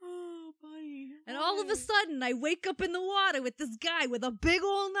 Oh, buddy. And all of a sudden, I wake up in the water with this guy with a big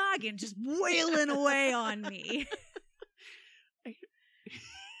old noggin just wailing away on me.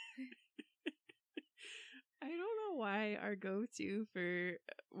 I don't know why our go-to for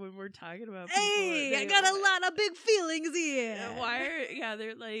when we're talking about people. Hey, I got a lot of big feelings here.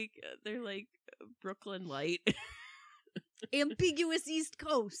 They're like Brooklyn Light. Ambiguous East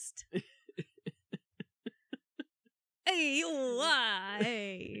Coast. Hey,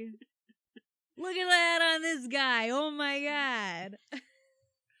 hey. Look at that on this guy. Oh my god.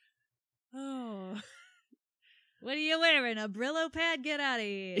 Oh. What are you wearing? A Brillo pad? Get out of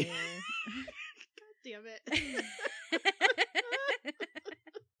here. God damn it.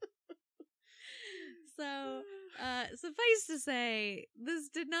 So, suffice to say, this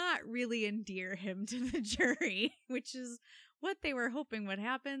did not really endear him to the jury, which is what they were hoping would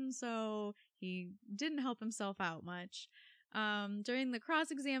happen, so he didn't help himself out much. During the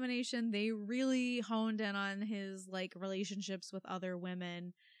cross-examination, they really honed in on his, relationships with other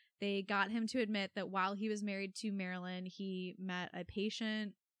women. They got him to admit that while he was married to Marilyn, he met a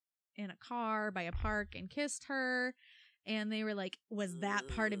patient in a car by a park and kissed her. And they were like, was that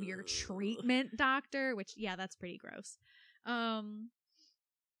part of your treatment, doctor? Which, yeah, that's pretty gross.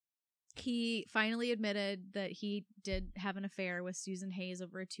 He finally admitted that he did have an affair with Susan Hayes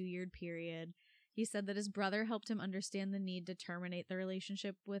over a 2-year period. He said that his brother helped him understand the need to terminate the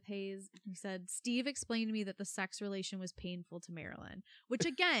relationship with Hayes. He said, Steve explained to me that the sex relation was painful to Marilyn. Which,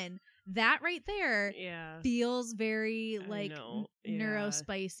 again, that right there feels very,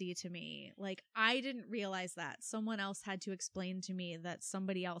 neurospicy to me. Like, I didn't realize that. Someone else had to explain to me that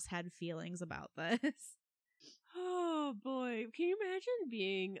somebody else had feelings about this. Oh boy, can you imagine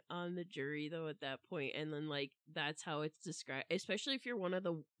being on the jury though at that point, and then that's how it's described, especially if you're one of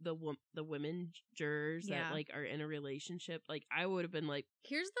the women jurors that are in a relationship. I would have been like,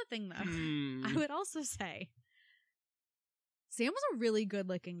 here's the thing though. I would also say Sam was a really good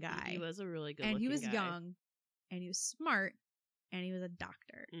looking guy. He was a really good and looking he was guy. young, and he was smart, and he was a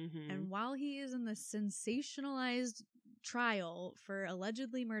doctor. And while he is in the sensationalized trial for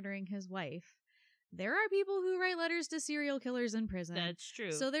allegedly murdering his wife, there are people who write letters to serial killers in prison. That's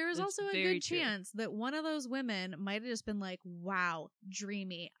true. So there is also a good chance that one of those women might have just been like, wow,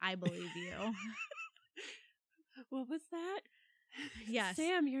 dreamy, I believe you. What was that? Yes.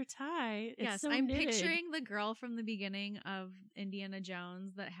 Sam, your tie. It's so I'm knitted. picturing the girl from the beginning of Indiana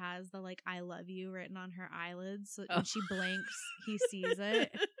Jones that has the I love you written on her eyelids. So when she blinks, he sees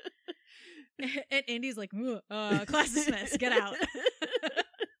it. And Indy's like, class dismissed, get out.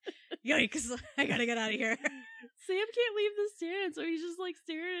 Yikes, I gotta get out of here. Sam can't leave the stand, so he's just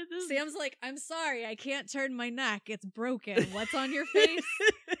staring at this. Sam's like, I'm sorry, I can't turn my neck. It's broken. What's on your face?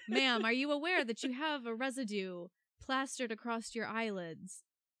 Ma'am, are you aware that you have a residue plastered across your eyelids?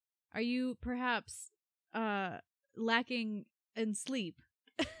 Are you perhaps lacking in sleep?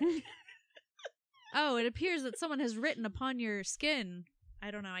 Oh, it appears that someone has written upon your skin.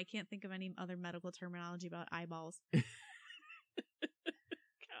 I don't know. I can't think of any other medical terminology about eyeballs.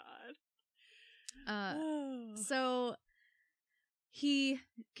 So he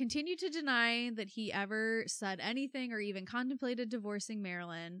continued to deny that he ever said anything or even contemplated divorcing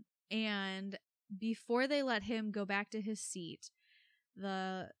Marilyn. And before they let him go back to his seat,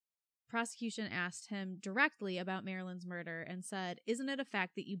 the prosecution asked him directly about Marilyn's murder and said, "Isn't it a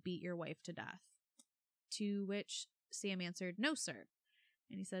fact that you beat your wife to death?" To which Sam answered, "No, sir."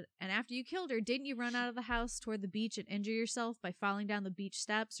 And he said, "And after you killed her, didn't you run out of the house toward the beach and injure yourself by falling down the beach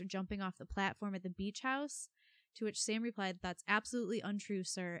steps or jumping off the platform at the beach house?" To which Sam replied, "That's absolutely untrue,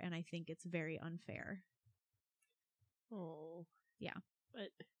 sir, and I think it's very unfair." Oh. Yeah.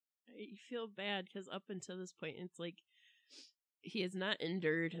 But you feel bad because up until this point, it's he has not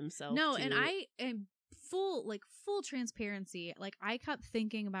endured himself. No, and I am full transparency. I kept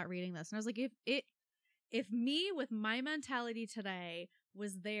thinking about reading this, and I was like, if me with my mentality today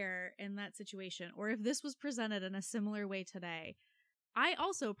was there in that situation, or if this was presented in a similar way today, I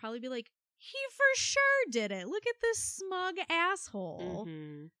also probably be like, he for sure did it. Look at this smug asshole.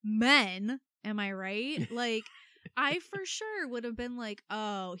 Mm-hmm. Men, am I right? I for sure would have been like,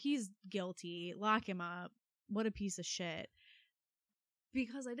 oh, he's guilty. Lock him up. What a piece of shit.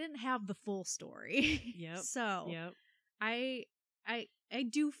 Because I didn't have the full story. Yep. So yep. I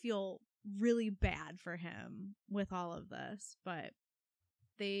do feel really bad for him with all of this, but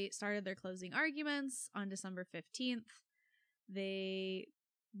they started their closing arguments on December 15th. The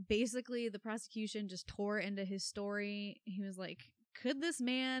prosecution just tore into his story. He was like, could this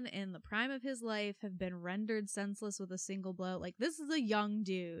man in the prime of his life have been rendered senseless with a single blow? This is a young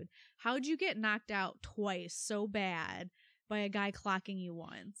dude. How'd you get knocked out twice so bad by a guy clocking you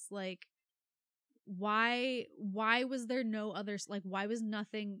once? Why was there no other, why was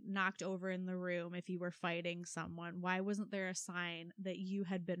nothing knocked over in the room if you were fighting someone? Why wasn't there a sign that you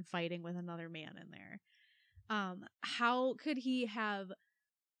had been fighting with another man in there? How could he have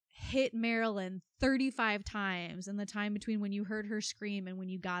hit Marilyn 35 times in the time between when you heard her scream and when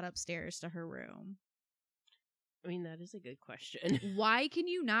you got upstairs to her room? I mean, that is a good question. Why can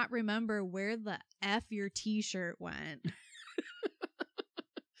you not remember where the F your t-shirt went?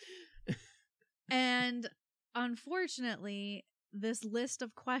 And unfortunately, this list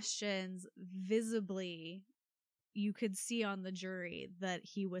of questions, visibly, you could see on the jury that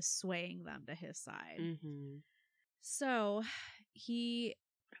he was swaying them to his side. Mm-hmm. So he...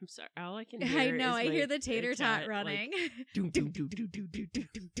 I'm sorry. All I can hear I know. is I hear the tater tot running.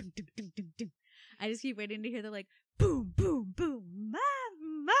 I just keep waiting to hear the like boom, boom, boom, ma,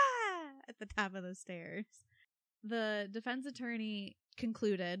 ma at the top of the stairs. The defense attorney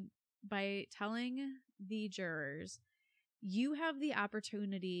concluded by telling the jurors, you have the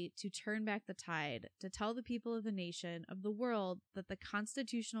opportunity to turn back the tide, to tell the people of the nation, of the world, that the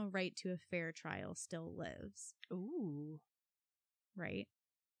constitutional right to a fair trial still lives. Ooh. Right?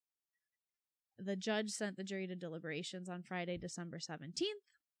 The judge sent the jury to deliberations on Friday, December 17th.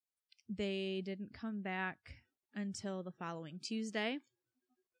 They didn't come back until the following Tuesday.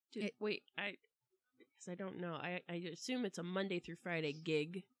 Wait, because I don't know. I assume it's a Monday through Friday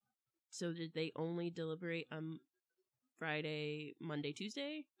gig. So did they only deliberate on Friday, Monday,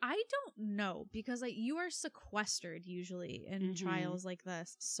 Tuesday? I don't know, because like you are sequestered usually in trials like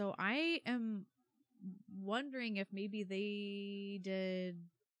this. So I am wondering if maybe they did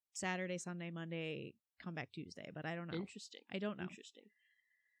Saturday, Sunday, Monday, come back Tuesday, but I don't know. Interesting. I don't know. Interesting.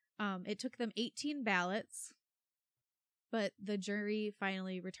 It took them 18 ballots, but the jury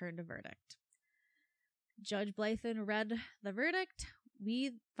finally returned a verdict. Judge Blythen read the verdict.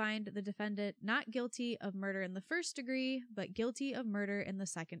 We find the defendant not guilty of murder in the first degree, but guilty of murder in the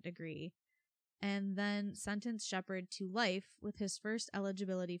second degree, and then sentenced Sheppard to life with his first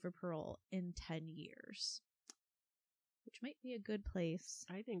eligibility for parole in 10 years. Which might be a good place.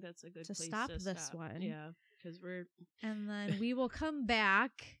 I think that's a good to place stop to this stop. one. Yeah, because we're... And then we will come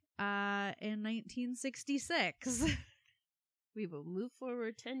back in 1966. We will move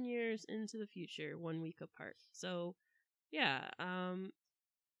forward 10 years into the future, 1 week apart. So, yeah,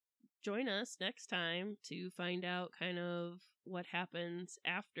 join us next time to find out kind of what happens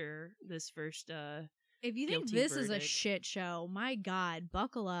after this first if you think this is a shit show, my God,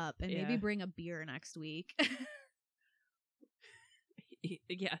 buckle up and maybe bring a beer next week.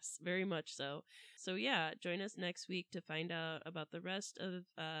 Yes, very much so. So yeah, join us next week to find out about the rest of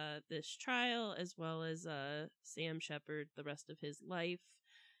this trial, as well as Sam Sheppard, the rest of his life.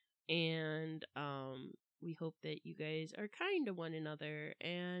 And we hope that you guys are kind to one another.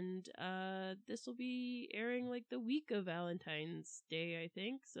 And this will be airing like the week of Valentine's Day, I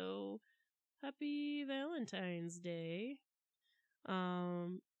think. So happy Valentine's Day.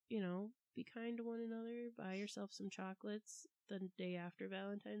 Be kind to one another. Buy yourself some chocolates the day after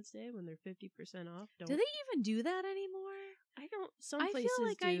Valentine's Day when they're 50% off. Do they even do that anymore? I don't. Some places feel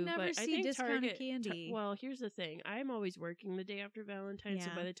like do, I never but see I think discounted Target, candy. Well, here's the thing. I'm always working the day after Valentine's, so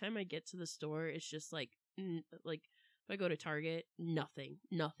Yeah. by the time I get to the store, it's just like if I go to Target, nothing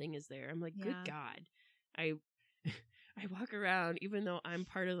is there. I'm like, good God. I walk around, even though I'm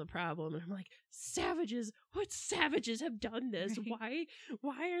part of the problem, and I'm like, savages! What savages have done this? Right.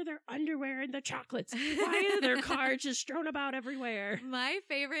 Why are there underwear in the chocolates? Why are there cards just strewn about everywhere? My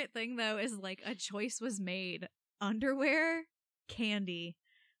favorite thing, though, is like a choice was made. Underwear, candy.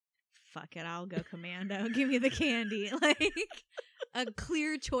 Fuck it, I'll go commando. Give me the candy. Like, a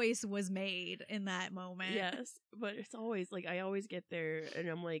clear choice was made in that moment. Yes, but it's always like, I always get there, and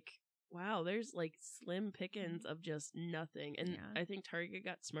I'm like, wow, there's like slim pickings of just nothing. And I think Target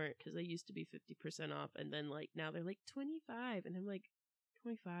got smart because they used to be 50% off. And then like now they're like 25. And I'm like,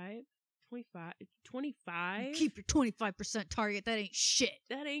 25? 25? Keep your 25% Target. That ain't shit.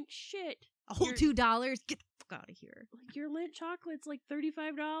 That ain't shit. A whole $2? Get the fuck out of here. Like your Lindt chocolate's like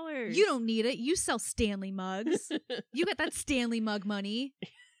 $35. You don't need it. You sell Stanley mugs. You got that Stanley mug money.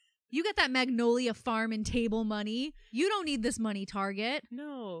 You got that Magnolia Farm and Table money. You don't need this money, Target.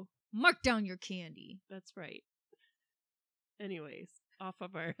 No. Mark down your candy. That's right. Anyways, off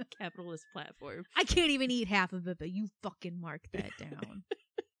of our capitalist platform. I can't even eat half of it, but you fucking mark that down.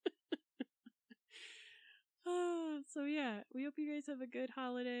 So yeah, we hope you guys have a good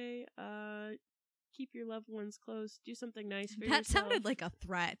holiday. Keep your loved ones close. Do something nice for yourself. That sounded like a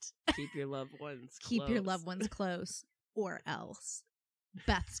threat. Keep your loved ones close. Keep your loved ones close, or else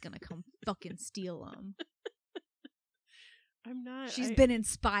Beth's gonna come fucking steal them. I'm not. She's been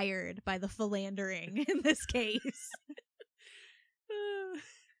inspired by the philandering in this case.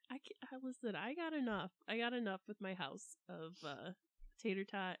 Listen, I got enough. I got enough with my house of tater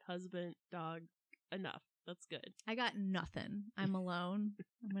tot, husband, dog. Enough. That's good. I got nothing. I'm alone.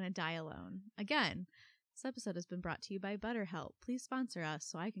 I'm going to die alone. Again, this episode has been brought to you by BetterHelp. Please sponsor us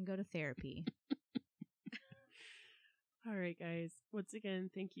so I can go to therapy. All right, guys. Once again,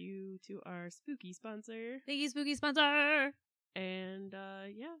 thank you to our spooky sponsor. Thank you, spooky sponsor. And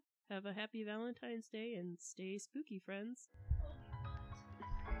yeah, have a happy Valentine's Day and stay spooky, friends.